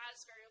module that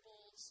has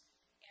variables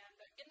and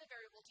they're in the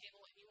variable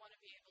table and you want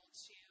to be able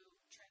to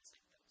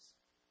translate those.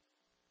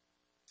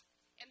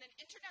 And then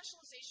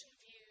internationalization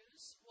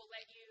views will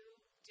let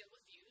you deal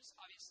with views,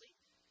 obviously.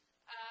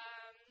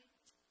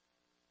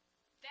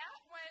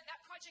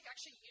 That project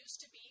actually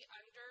used to be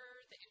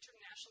under the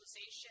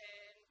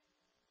internationalization,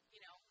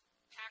 you know,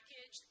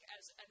 package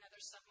as another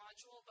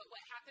submodule, but what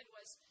happened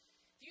was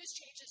views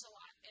changes a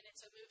lot, and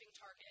it's a moving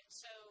target,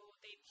 so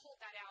they pulled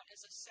that out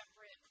as a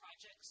separate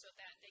project so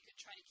that they could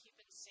try to keep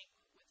in sync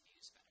with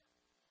views better.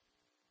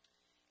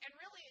 And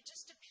really, it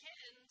just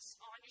depends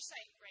on your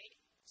site, right?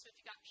 So if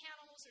you've got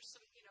panels, there's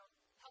some, you know,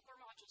 helper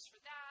modules for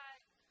that,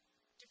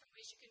 different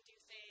ways you can do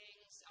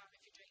things.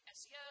 If you're doing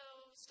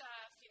SEO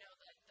stuff, you know,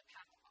 the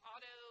Path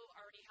Auto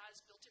already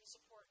has built-in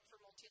support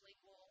for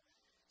multilingual.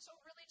 So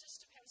it really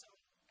just depends on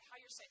how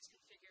your site's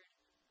configured,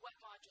 what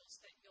modules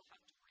that you'll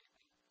have to worry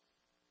about.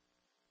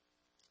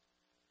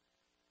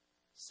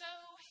 So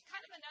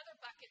kind of another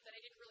bucket that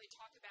I didn't really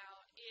talk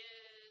about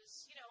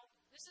is, you know,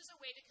 this is a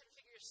way to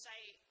configure your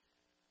site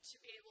to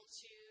be able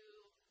to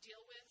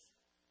deal with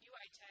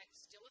UI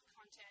text, deal with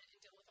content,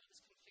 and deal with all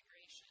this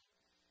configuration.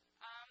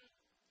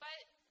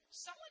 But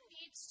someone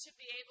needs to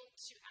be able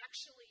to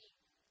actually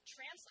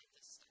translate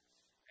this stuff,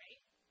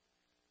 right?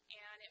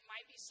 And it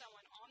might be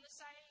someone on the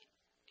site.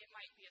 It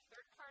might be a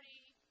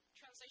third-party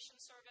translation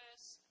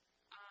service.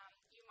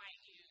 You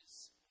might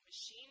use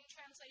machine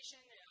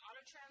translation and an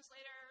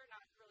auto-translator.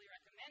 Not really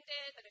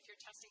recommended, but if you're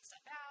testing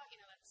stuff out,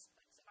 you know,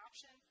 that's an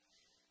option.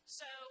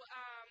 So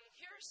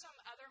here are some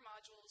other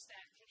modules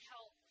that can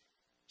help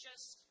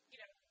just,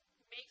 you know,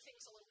 make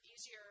things a little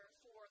easier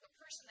for the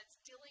person that's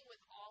dealing with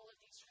all of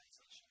these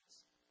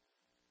translations.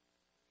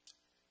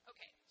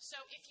 Okay, so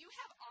if you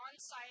have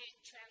on-site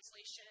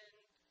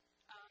translation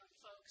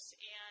folks,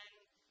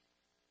 and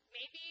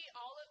maybe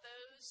all of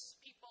those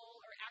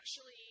people are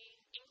actually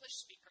English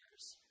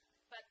speakers,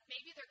 but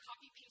maybe they're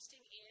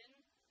copy-pasting in,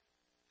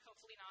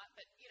 hopefully not,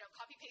 but, you know,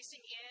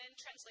 copy-pasting in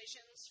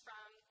translations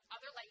from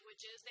other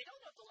languages. They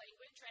don't know the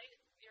language, right?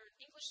 They're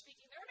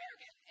English-speaking, they're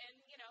American, and,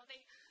 you know,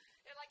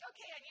 they're like,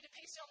 okay, I need to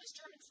paste all this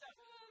German stuff.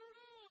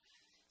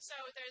 So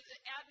the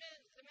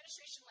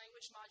administration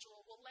language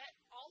module will let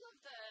all of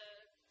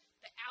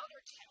the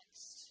outer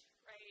text,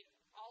 right,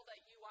 all the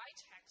UI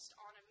text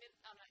on an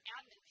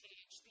admin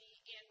page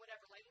be in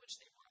whatever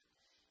language they want.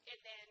 And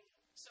then,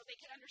 so they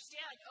can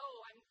understand,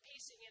 oh, I'm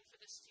pasting in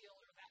for this field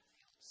or that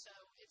field. So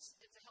it's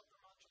a helper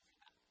module for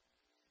that.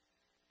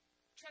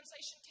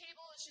 Translation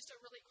table is just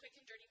a really quick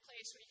and dirty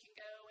place where you can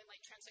go and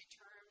like translate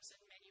terms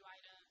and menu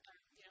item, or,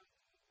 you know,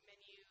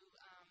 menu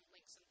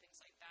links and things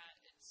like that.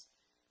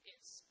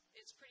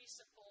 It's pretty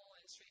simple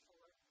and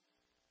straightforward.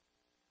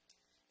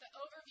 The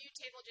overview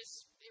table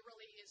it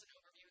really is an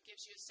overview. It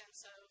gives you a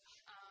sense of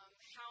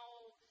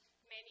how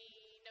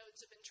many nodes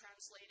have been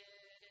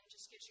translated and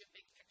just gives you a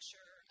big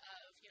picture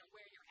of,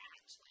 where you're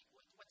at, like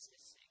what's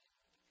missing.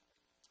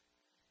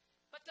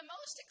 But the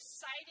most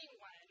exciting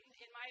one,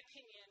 in my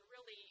opinion,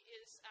 really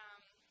is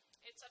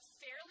it's a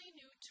fairly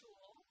new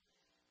tool.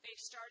 They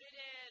started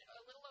it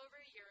a little over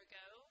a year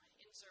ago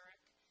in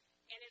Zurich,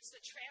 and it's the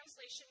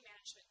translation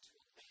management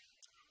tool.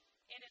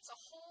 And it's a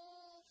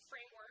whole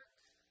framework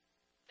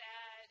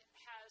that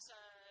has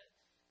a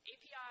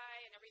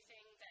API and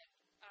everything that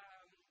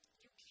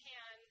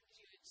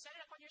you set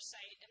it up on your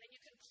site, and then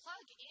you can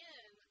plug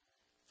in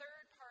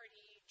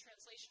third-party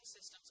translation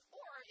systems.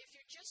 Or if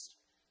you're just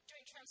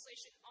doing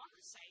translation on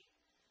the site,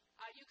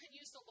 you can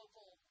use the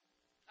local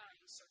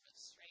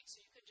service, right?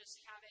 So you could just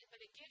have it,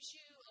 but it gives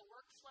you a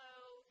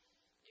workflow.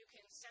 You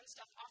can send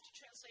stuff off to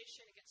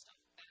translation and get stuff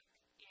back,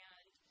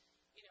 and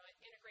it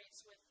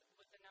integrates with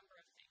a number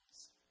of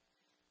things.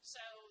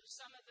 So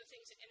some of the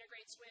things it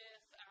integrates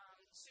with,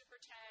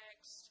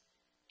 supertext,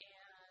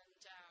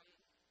 and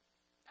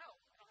I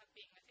don't have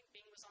Bing. I think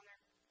Bing was on there.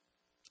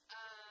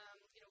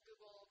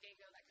 Google,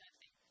 Gango, that kind of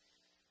thing.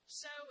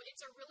 So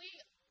it's a really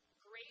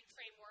great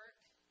framework.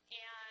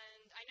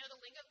 And I know the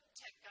Lingo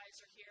Tech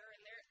guys are here,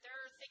 and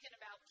they're thinking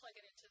about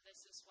plugging into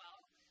this as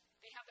well.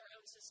 They have their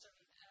own system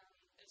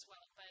as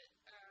well, but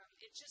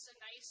it's just a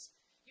nice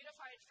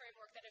unified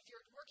framework that if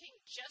you're working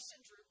just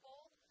in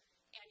Drupal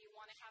and you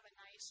want to have a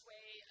nice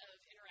way of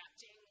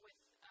interacting with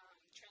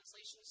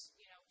translations,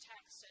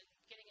 text, and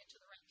getting it to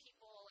the right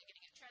people, and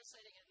getting it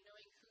translated, and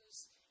knowing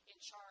who's in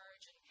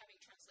charge, and having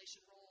translation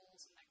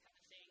roles and that kind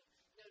of thing,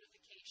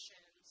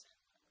 notifications, and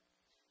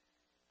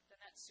then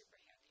that's super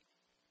handy.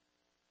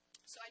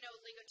 So I know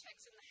Lingo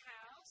Tech's in the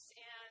house,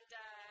 and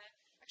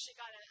actually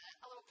got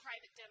a little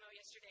private demo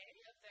yesterday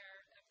of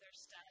their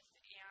stuff.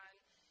 And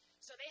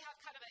so they have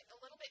kind of a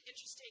little bit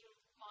interesting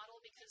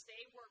model because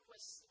they work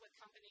with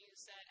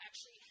companies that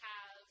actually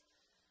have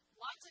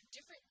lots of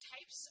different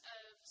types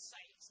of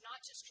sites, not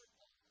just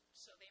Drupal.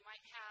 So they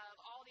might have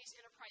all these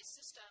enterprise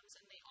systems,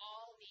 and they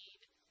all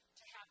need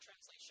to have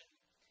translation.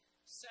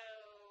 So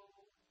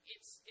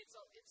it's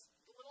a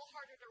little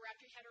harder to wrap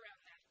your head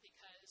around that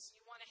because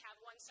you want to have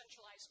one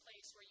centralized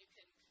place where you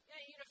can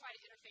unify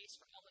the interface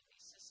for all of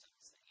these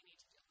systems that you need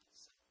to deal with.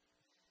 So,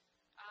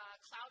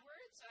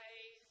 Cloudwords,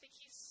 I think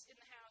he's in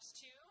the house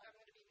too. I'm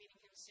going to be meeting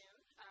him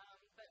soon.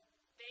 But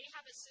they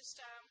have a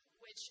system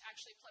which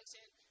actually plugs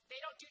in. They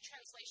don't do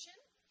translation,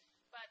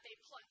 but they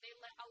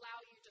allow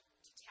you to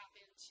tap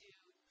into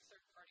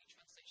third-party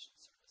translation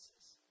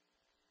services.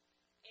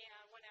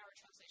 And 1 Hour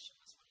Translation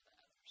was one of the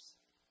others.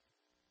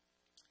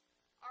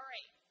 All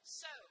right,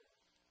 so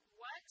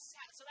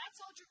that's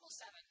all Drupal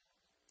 7,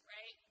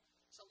 right?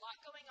 So a lot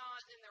going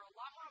on, and there are a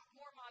lot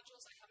more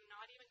modules I have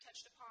not even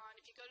touched upon.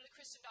 If you go to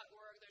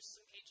thekristen.org, there's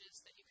some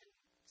pages that you can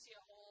see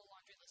a whole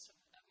laundry list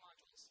of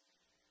modules.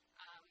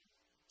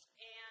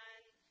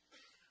 And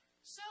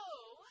so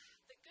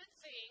the good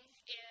thing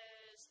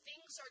is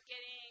things are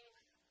getting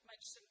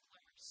much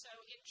simpler. So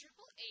in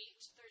Drupal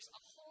 8, there's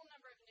a whole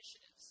number of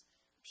initiatives.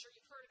 I'm sure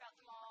you've heard about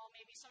them all.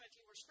 Maybe some of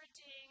you were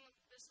sprinting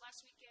this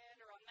last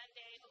weekend or on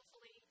Monday,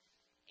 hopefully.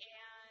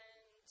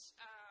 And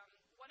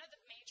one of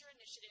the major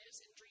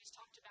initiatives, and Dries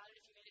talked about it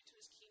if you made it to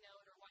his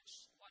keynote or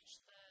watched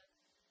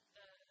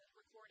the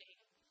recording,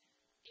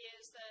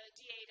 is the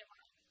DA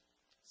demo.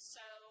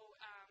 So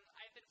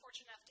I've been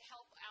fortunate enough to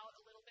help out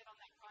a little bit on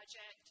that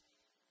project.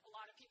 A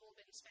lot of people have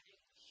been spending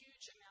a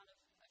huge amount of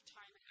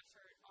time and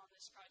effort on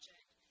this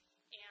project.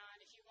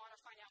 And if you want to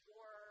find out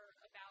more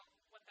about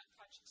what that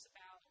project's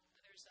about,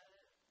 there's a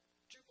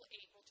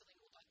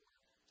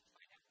Drupal8multilingual.org to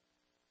find out.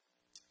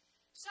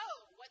 So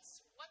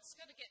what's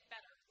going to get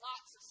better?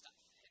 Lots of stuff.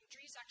 And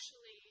Dries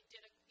actually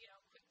did a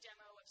quick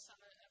demo of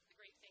some of the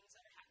great things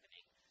that are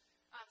happening.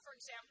 For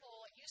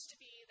example, it used to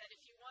be that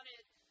if you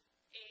wanted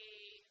a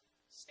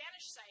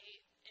Spanish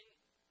site and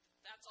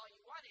that's all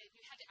you wanted,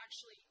 you had to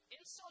actually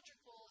install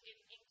Drupal in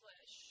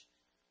English.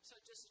 So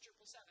just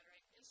Drupal 7,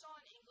 right? Install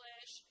in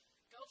English.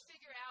 Go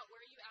figure out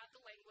where you add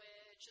the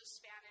language of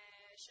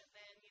Spanish, and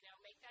then,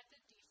 make that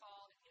the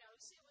default. It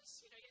was,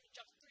 you had to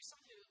jump through some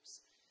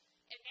hoops.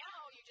 And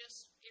now you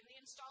just, in the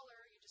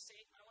installer, you just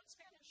say, I want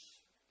Spanish.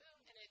 Boom.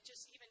 And it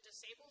just even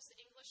disables the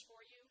English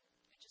for you.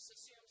 It just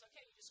assumes,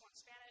 okay, you just want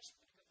Spanish.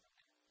 We're going to go from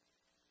there.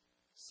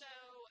 So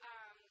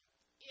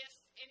if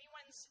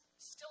anyone's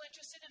still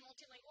interested in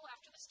multilingual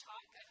after this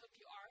talk, I hope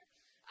you are.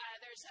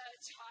 There's a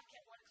talk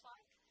at 1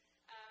 o'clock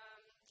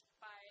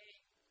by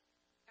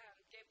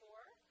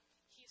Gábor.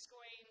 He's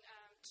going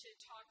to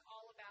talk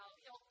all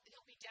about,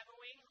 he'll be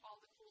demoing all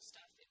the cool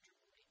stuff in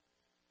Drupal 8.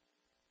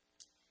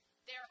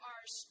 There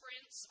are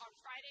sprints on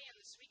Friday and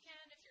this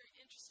weekend if you're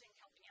interested in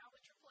helping out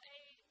with Drupal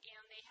 8,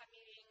 and they have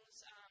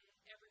meetings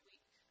every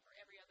week or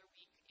every other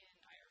week in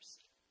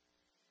IRC.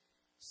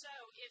 So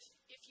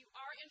if you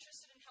are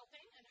interested in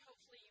helping, and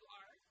hopefully you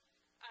are,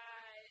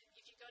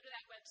 if you go to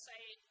that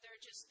website,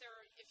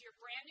 if you're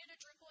brand new to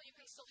Drupal, you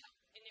can still help.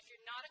 And if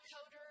you're not a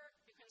coder,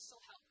 you can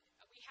still help.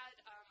 We had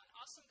an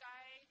awesome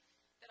guy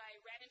that I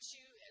ran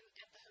into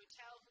at the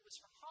hotel who was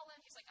from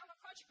Holland. He's like, I'm a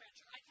project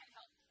manager. I can't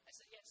help. I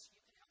said, yes,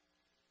 you can help.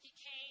 He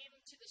came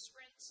to the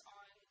sprints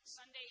on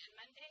Sunday and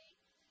Monday,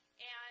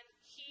 and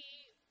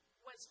he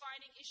was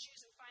finding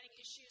issues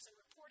and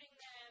reporting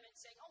them and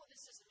saying, oh,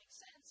 this doesn't make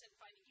sense, and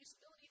finding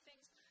usability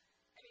things.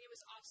 I mean, it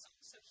was awesome.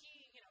 So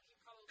he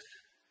probably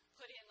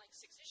put in like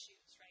 6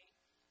 issues, right?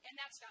 And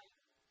that's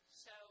valuable.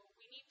 So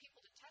we need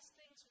people to test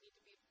things. We need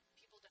to be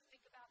people to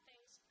think about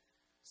things.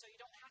 So you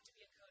don't have to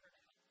be a coder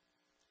to help.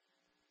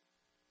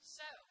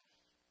 So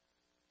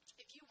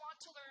if you want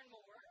to learn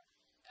more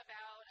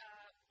about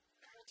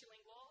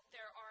multilingual,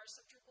 there are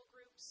some Drupal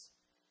groups,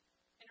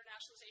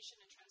 internationalization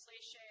and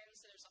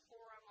translations. There's a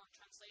forum on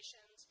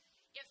translations.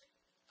 If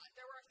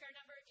there were a fair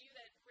number of you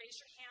that raised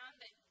your hand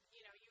that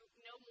you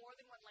know more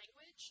than one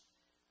language,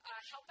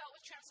 help out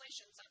with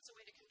translations. That's a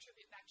way to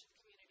contribute back to the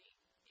community.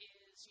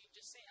 Is you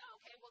just say, oh,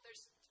 okay, well,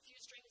 there's a few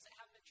strings that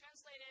haven't been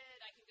translated.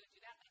 I can go do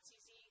that. That's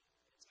easy.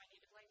 It's my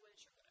native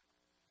language or whatever.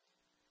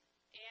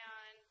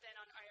 And then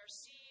on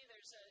IRC,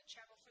 there's a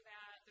channel for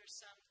that. There's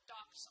some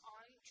docs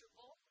on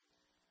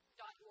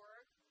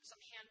Drupal.org,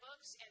 some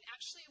handbooks. And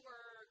actually,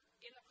 we're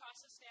in the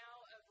process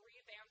now of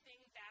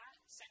revamping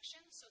that section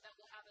so that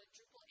we'll have a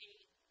Drupal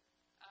 8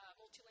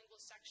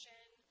 multilingual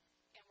section.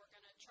 And we're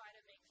going to try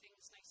to make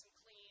things nice and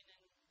clean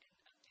and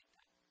update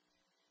that.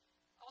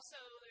 Also,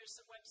 there's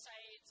some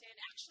websites, and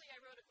actually I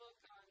wrote a book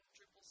on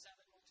Drupal 7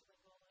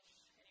 multilingual,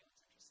 if anyone's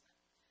interested.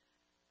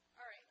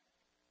 All right.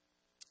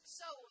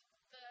 So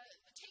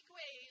the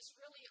takeaways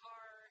really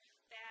are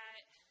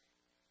that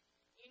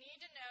you need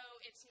to know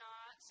it's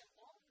not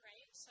simple,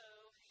 right? So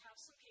have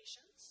some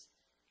patience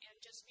and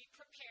just be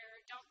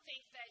prepared. Don't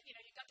think that,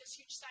 you've got this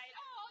huge site,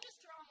 oh, I'll just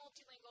throw on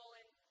multilingual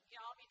and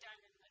I'll be done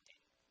in a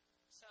day.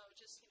 So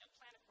just,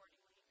 plan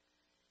accordingly.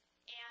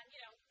 And,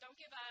 don't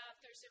give up.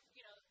 There's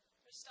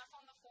stuff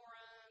on the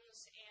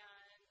forums,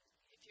 and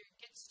if you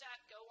get stuck,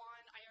 go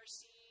on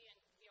IRC, and,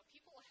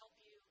 people will help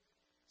you.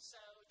 So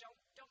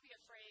don't be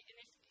afraid. And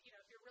if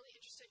you're really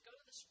interested, go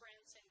to the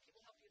sprints, and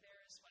people help you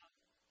there as well.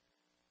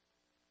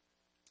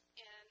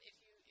 And if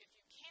you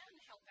can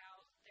help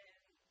out, then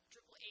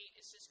Drupal 8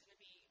 is just going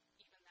to be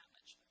even that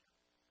much better.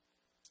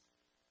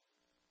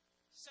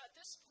 So at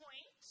this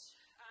point,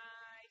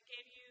 I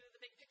gave you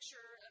the big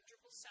picture of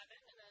Drupal 7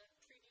 and a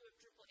preview of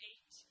Drupal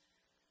 8.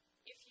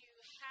 If you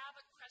have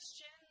a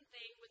question,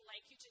 they would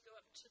like you to go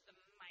up to the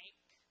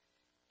mic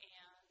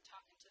and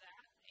talk into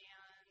that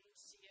and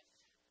see if,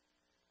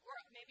 or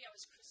maybe I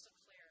was crystal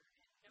clear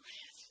and nobody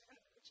answered,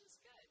 which is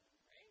good,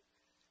 right?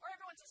 Or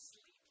everyone's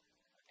asleep.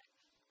 Okay.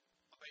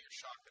 I'll bet you're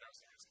shocked that I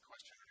was going to ask a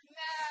question.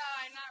 No,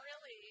 I'm not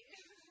really.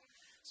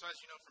 So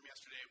as you know from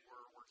yesterday,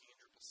 we're working in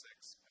Drupal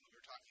 6, and we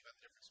were talking about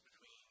the difference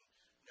between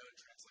node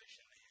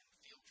translation and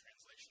field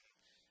translation.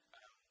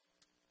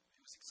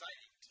 It was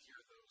exciting to hear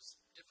those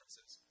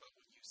differences, but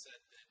when you said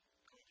that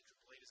going to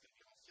Drupal 8 is going to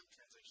be all field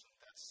translation,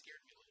 that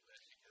scared me a little bit,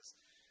 because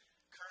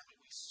currently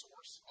we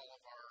source all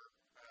of our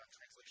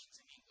translations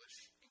in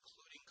English,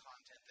 including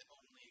content that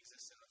only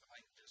exists in other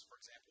languages. For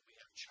example, we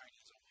have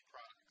Chinese-only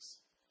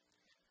products.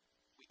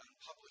 We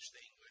unpublish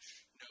the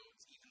English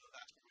nodes, even though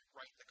that's where we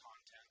write the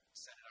content,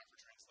 send it out for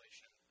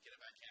translation, get it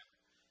back in.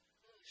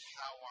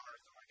 How on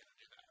earth am I going to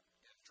do that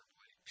in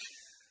Drupal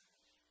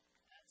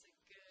 8? That's a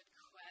good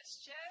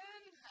question.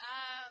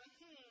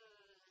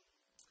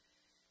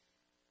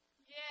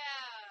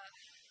 Yeah,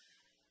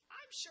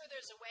 I'm sure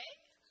there's a way.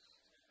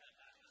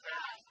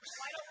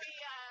 Why don't we,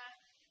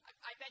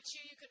 I bet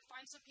you could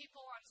find some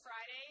people on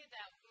Friday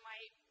that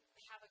might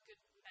have a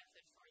good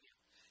method for you.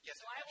 Yes,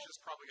 so I'm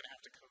just probably going to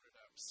have to code it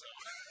up. So.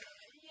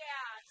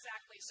 Yeah,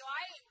 exactly. So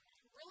I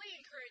really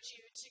encourage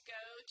you to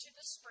go to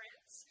the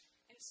sprints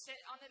and sit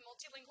on the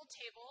multilingual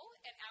table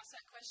and ask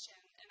that question.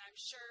 And I'm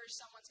sure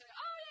someone's going to go,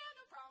 oh, yeah,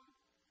 no problem.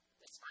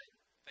 That's fine.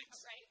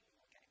 Thanks. Right?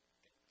 Okay,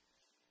 good.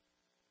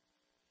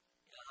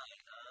 Yeah, hi.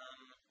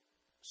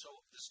 So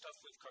the stuff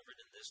we've covered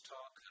in this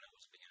talk, and it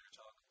was a beginner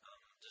talk,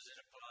 does it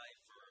apply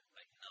for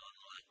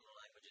non-Latin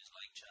languages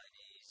like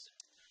Chinese?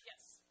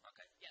 Yes.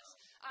 Okay. Yes.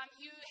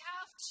 You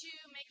have to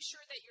make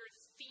sure that your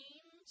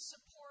theme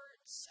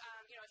supports,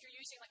 if you're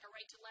using like a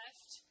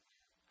right-to-left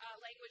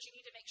language, you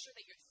need to make sure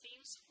that your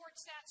theme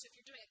supports that. So if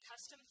you're doing a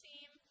custom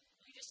theme,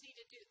 you just need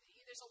to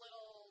there's a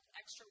little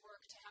extra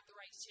work to have the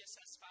right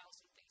CSS files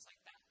and things like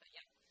that. But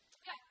yeah,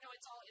 no,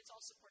 it's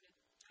all supported.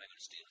 I'm going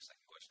to steal a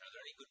second question. Are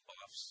there any good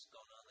buffs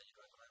going on that you'd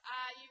recommend?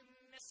 You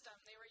missed them.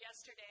 They were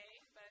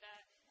yesterday, but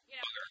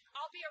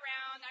I'll be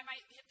around. I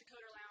might hit the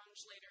Coder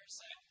Lounge later,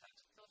 so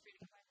feel free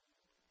to come by.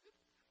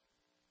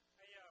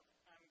 Hi,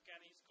 I'm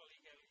Kenny's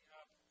colleague, Ellie.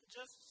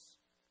 Just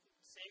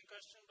same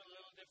question, but a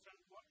little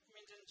different. What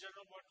means in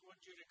general, what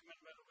would you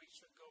recommend whether we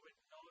should go with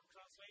node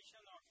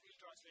translation or field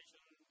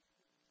translation,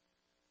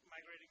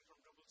 migrating from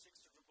Drupal 6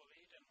 to Drupal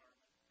 8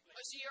 environment?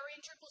 So you're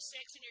in Drupal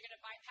 6 and you're going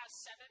to bypass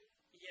 7?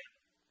 Yeah.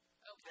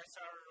 Okay. That's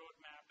our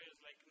roadmap.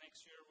 Is like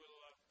next year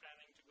we'll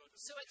planning to go to.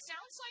 So it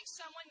sounds like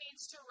someone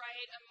needs to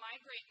write a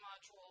migrate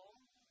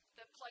module,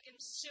 the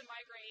plugins to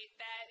migrate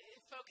that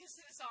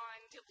focuses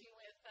on dealing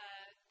with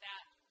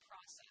that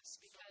process.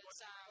 Because so what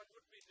What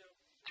would be the...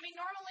 I mean,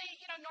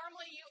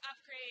 normally you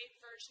upgrade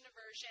version to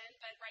version,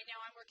 but right now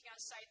I'm working on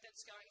a site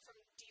that's going from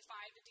D5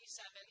 to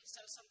D7,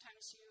 so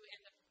sometimes you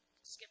end up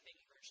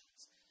skipping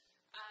versions.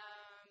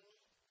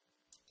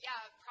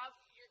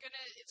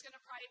 It's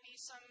gonna probably be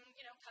some,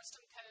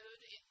 custom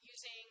code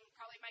using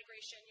probably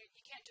migration. You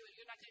can't do it.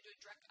 You're not gonna do a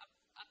direct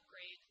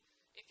upgrade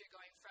if you're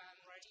going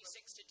from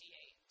D6 to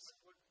D8. But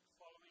would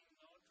following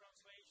node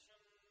translation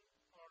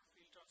or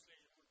field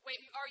translation? Wait,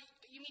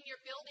 you mean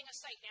you're building a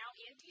site now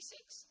in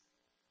D6?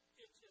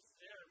 It's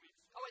there.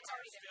 It's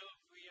already there.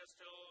 We are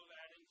still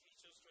adding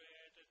features to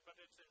it, but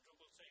it's in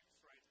Drupal 6,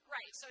 right?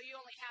 Right. So you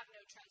only have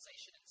node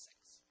translation in 6.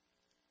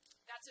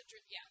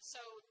 So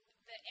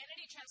the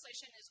entity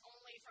translation is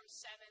only from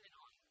 7 and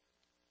on.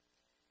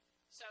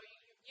 So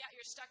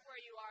you're stuck where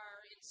you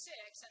are in 6,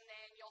 and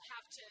then you'll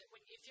have to,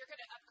 if you're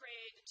going to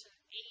upgrade to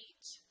 8,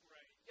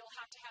 right, you'll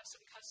have to have some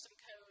custom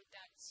code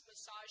that's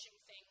massaging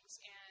things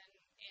and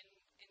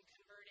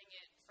converting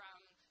it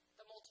from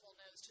the multiple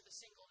nodes to the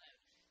single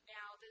node.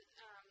 Now, the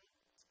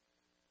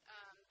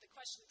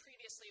question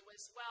previously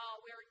was,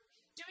 well, we're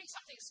doing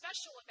something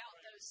special about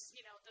those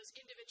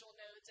individual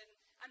nodes and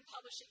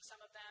unpublishing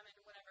some of them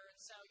and whatever, and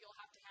so you'll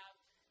have to have,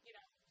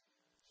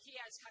 he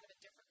has kind of a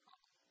different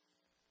problem.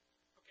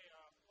 Okay,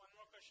 one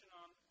more question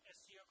on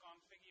SEO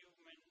config. You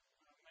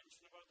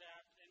mentioned about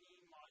that.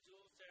 Any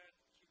modules that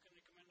you can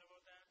recommend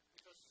about that?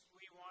 Because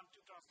we want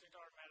to translate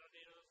our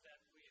metadata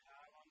that we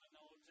have on the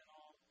nodes and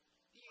all.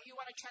 You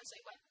want to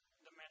translate what?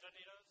 The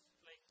metadata,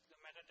 like the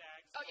meta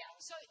tags. Oh, yeah.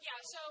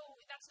 So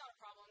that's not a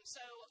problem.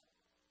 So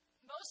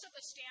most of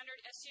the standard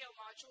SEO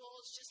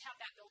modules just have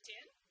that built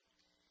in.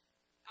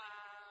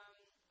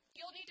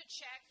 You'll need to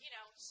check,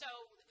 so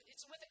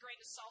it's with a grain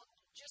of salt.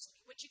 Just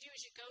what you do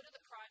is you go to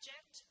the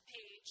project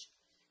page,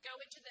 go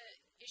into the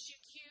issue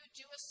queue,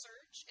 do a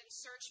search, and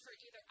search for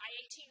either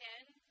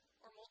I18N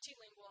or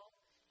multilingual.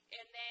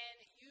 And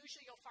then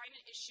usually you'll find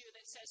an issue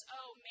that says,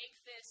 make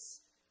this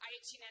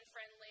I18N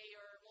friendly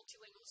or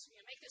multilingual,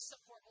 make this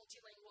support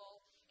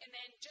multilingual, and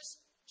then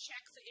just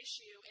check the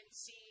issue and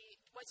see,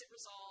 was it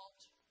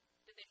resolved?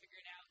 Did they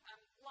figure it out?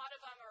 A lot of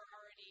them are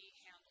already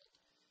handled.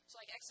 So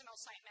like XML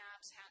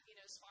sitemaps,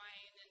 is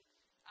fine, and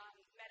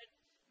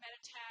meta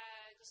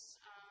tags.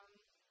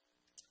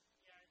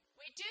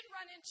 We did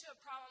run into a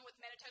problem with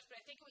meta tags, but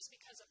I think it was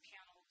because of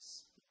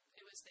panels.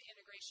 It was the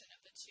integration of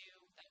the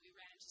two that we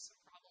ran into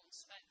some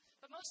problems. But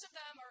most of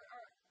them are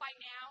by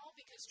now,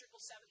 because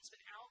Drupal 7's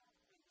been out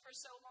for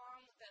so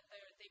long, that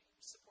they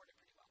support it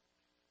pretty well.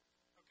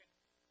 Okay,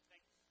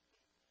 thanks.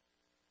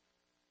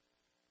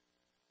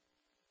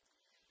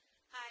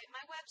 Hi,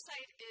 my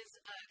website is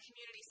a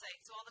community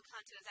site, so all the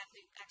content is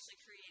actually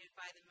created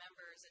by the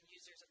members and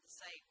users of the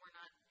site. We're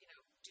not,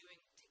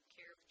 taking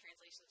care of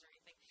translations or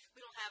anything.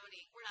 We're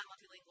not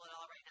multilingual at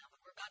all right now, but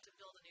we're about to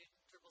build a new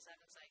Drupal 7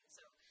 site.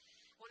 So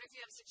I wonder if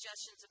you have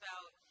suggestions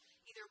about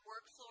either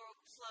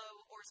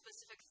workflow or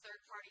specific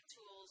third-party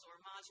tools or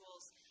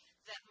modules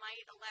that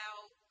might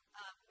allow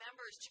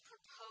members to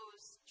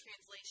propose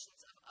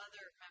translations of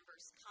other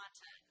members'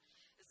 content.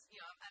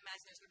 I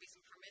imagine there's going to be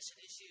some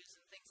permission issues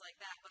and things like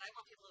that, but I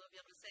want people to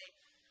be able to say,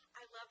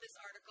 I love this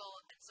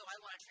article, and so I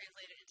want to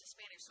translate it into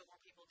Spanish so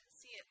more people can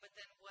see it, but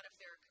then what if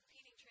there are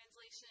competing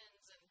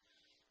translations, and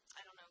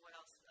I don't know what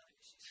else the other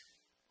issues.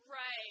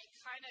 Right,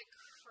 kind of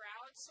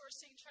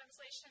crowdsourcing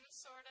translation,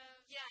 sort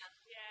of. Yeah.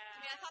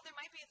 Yeah. I thought there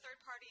might be a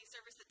third-party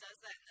service that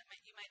does that, and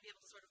you might be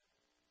able to sort of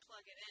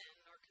plug it in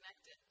or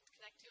connect to it.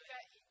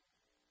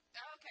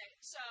 Okay,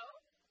 so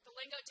the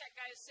Lingo Tech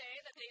guys say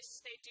that they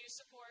do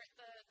support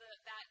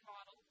that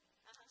model.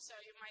 So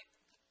you might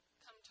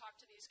come talk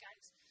to these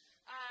guys.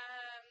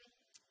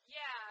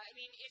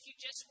 If you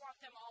just want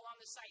them all on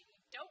the site and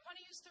you don't want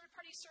to use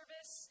third-party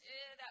service,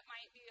 that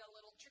might be a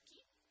little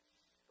tricky,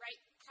 right?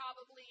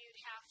 Probably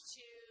you'd have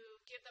to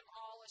give them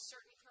all a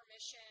certain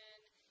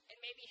permission and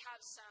maybe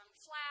have some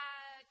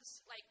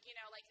flags, like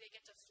they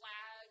get to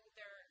flag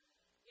their,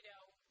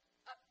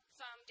 up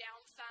thumb,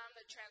 down thumb,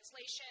 the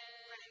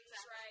translations, right,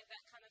 exactly. Right,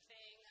 that kind of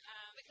thing.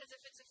 Because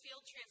if it's a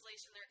field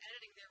translation, they're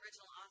editing the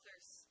original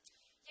authors.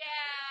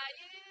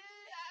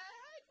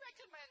 I'd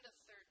recommend a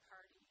third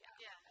party. Yeah.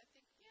 I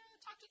think,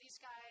 talk to these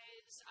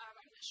guys. I'm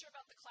not sure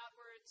about the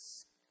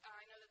CloudWords.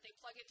 I know that they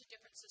plug into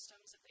different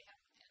systems if they have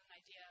an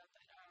idea,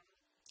 but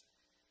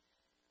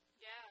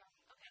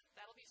okay,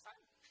 that'll be fun.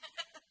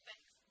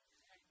 Thanks.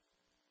 Right.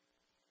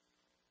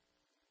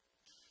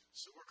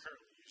 So we're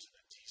currently using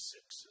a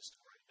D6 system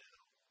right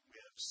now. We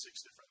have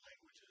 6 different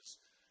languages,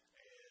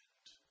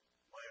 and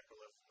my upper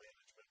level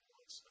management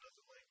wants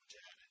another language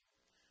added.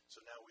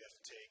 So now we have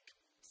to take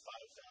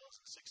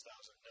 5,000,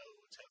 6,000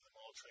 nodes, have them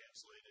all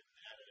translated and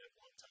added at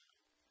one time.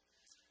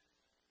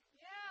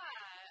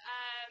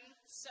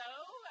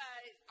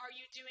 Are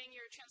you doing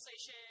your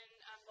translation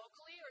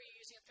locally, or are you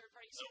using a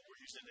third-party service? No, we're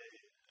using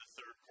a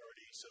third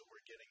party, so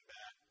we're getting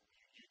back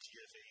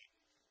UTF-8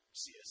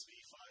 CSV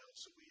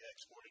files, so we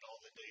exported all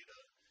the data,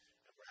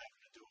 and we're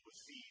having to do it with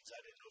feeds. I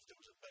didn't know if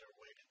there was a better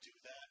way to do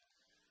that.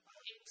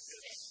 In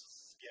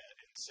 6. Yeah,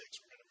 in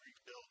 6 we're going to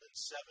rebuild a than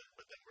 7,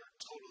 but then we're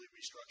totally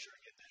restructuring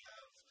it to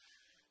have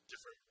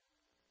different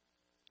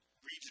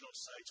regional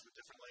sites with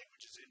different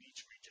languages in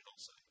each regional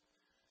site.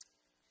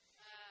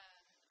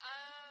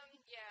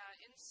 Yeah,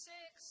 in 6,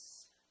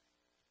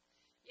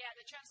 yeah,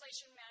 the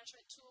translation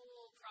management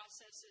tool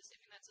process is, I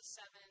mean, that's a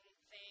 7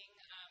 thing.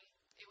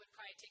 It would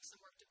probably take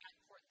some work to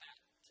backport that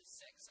to 6,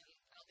 and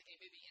I don't think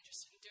anybody would be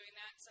interested in doing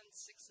that since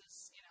 6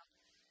 is, you know,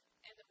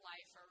 end of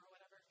life or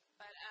whatever.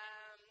 But,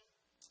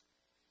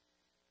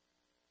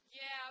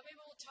 yeah, maybe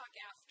we'll talk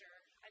after.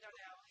 I don't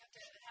know.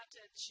 Have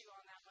to chew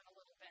on that one a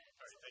little bit.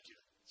 All right, thank you.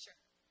 Sure.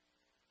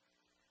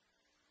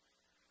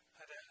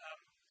 Hi there.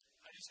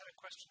 I just had a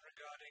question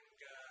regarding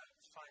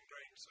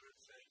fine-grained sort of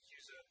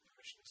user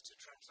permissions to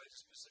translate a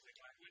specific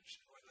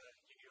language, whether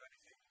you knew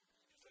anything,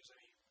 if there's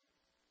any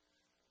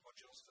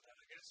modules for that,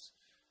 I guess.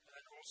 And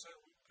then also,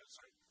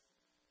 sorry.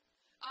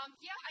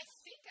 Yeah, I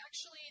think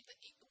actually,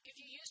 if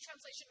you use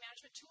translation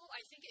management tool,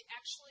 I think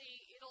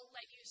it'll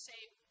let you say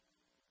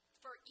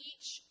for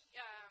each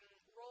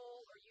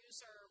role or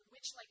user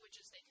which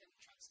languages they can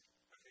translate.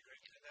 Okay,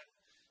 great. And then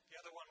the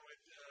other one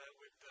with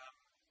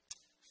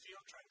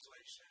field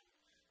translation,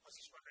 I was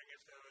just wondering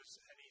if there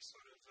was any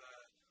sort of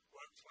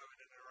workflow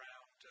in and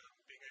around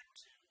being able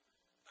to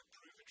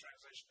approve a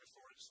translation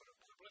before it's sort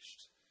of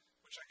published,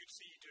 which I could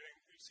see you doing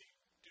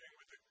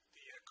with the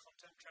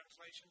content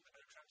translation, but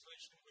no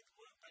translation with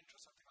Workbench or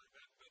something like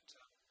that. But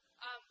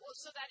well,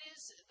 so that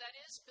is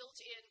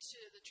built into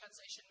the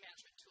translation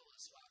management tool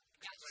as well.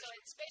 Yeah, so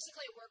it's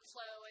basically a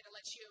workflow, and it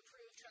lets you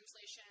approve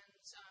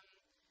translations.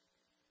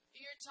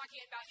 You're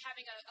talking about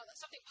having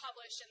something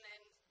published and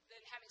then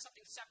having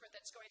something separate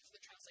that's going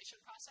through the translation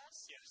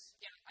process? Yes.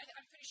 Yeah,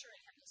 I'm pretty sure it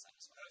handles that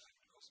as well.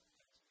 Awesome.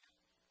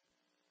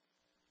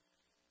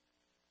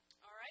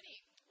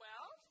 Alrighty,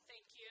 well,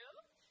 thank you.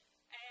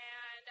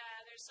 And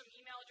there's some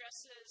email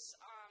addresses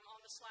on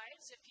the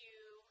slides if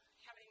you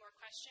have any more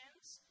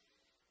questions.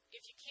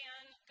 If you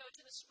can, go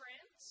to the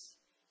sprints.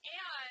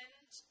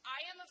 And I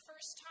am a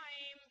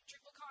first-time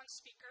DrupalCon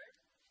speaker,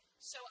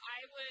 so I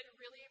would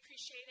really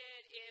appreciate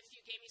it if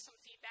you gave me some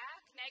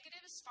feedback.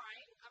 Negative is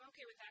fine. I'm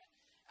okay with that.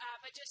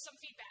 But just some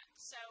feedback.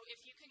 So if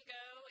you can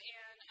go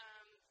and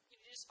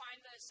you just find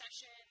the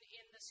session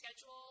in the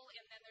schedule,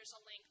 and then there's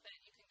a link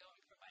that you can go and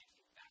provide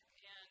feedback.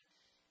 And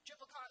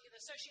DrupalCon, the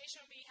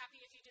association would be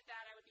happy if you did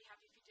that. I would be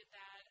happy if you did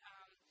that.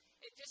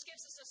 It just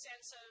gives us a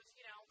sense of,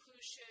 you know, who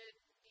should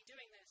be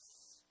doing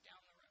this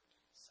down the road.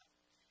 So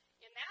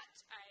in that,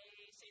 I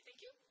say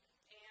thank you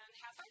and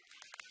have fun.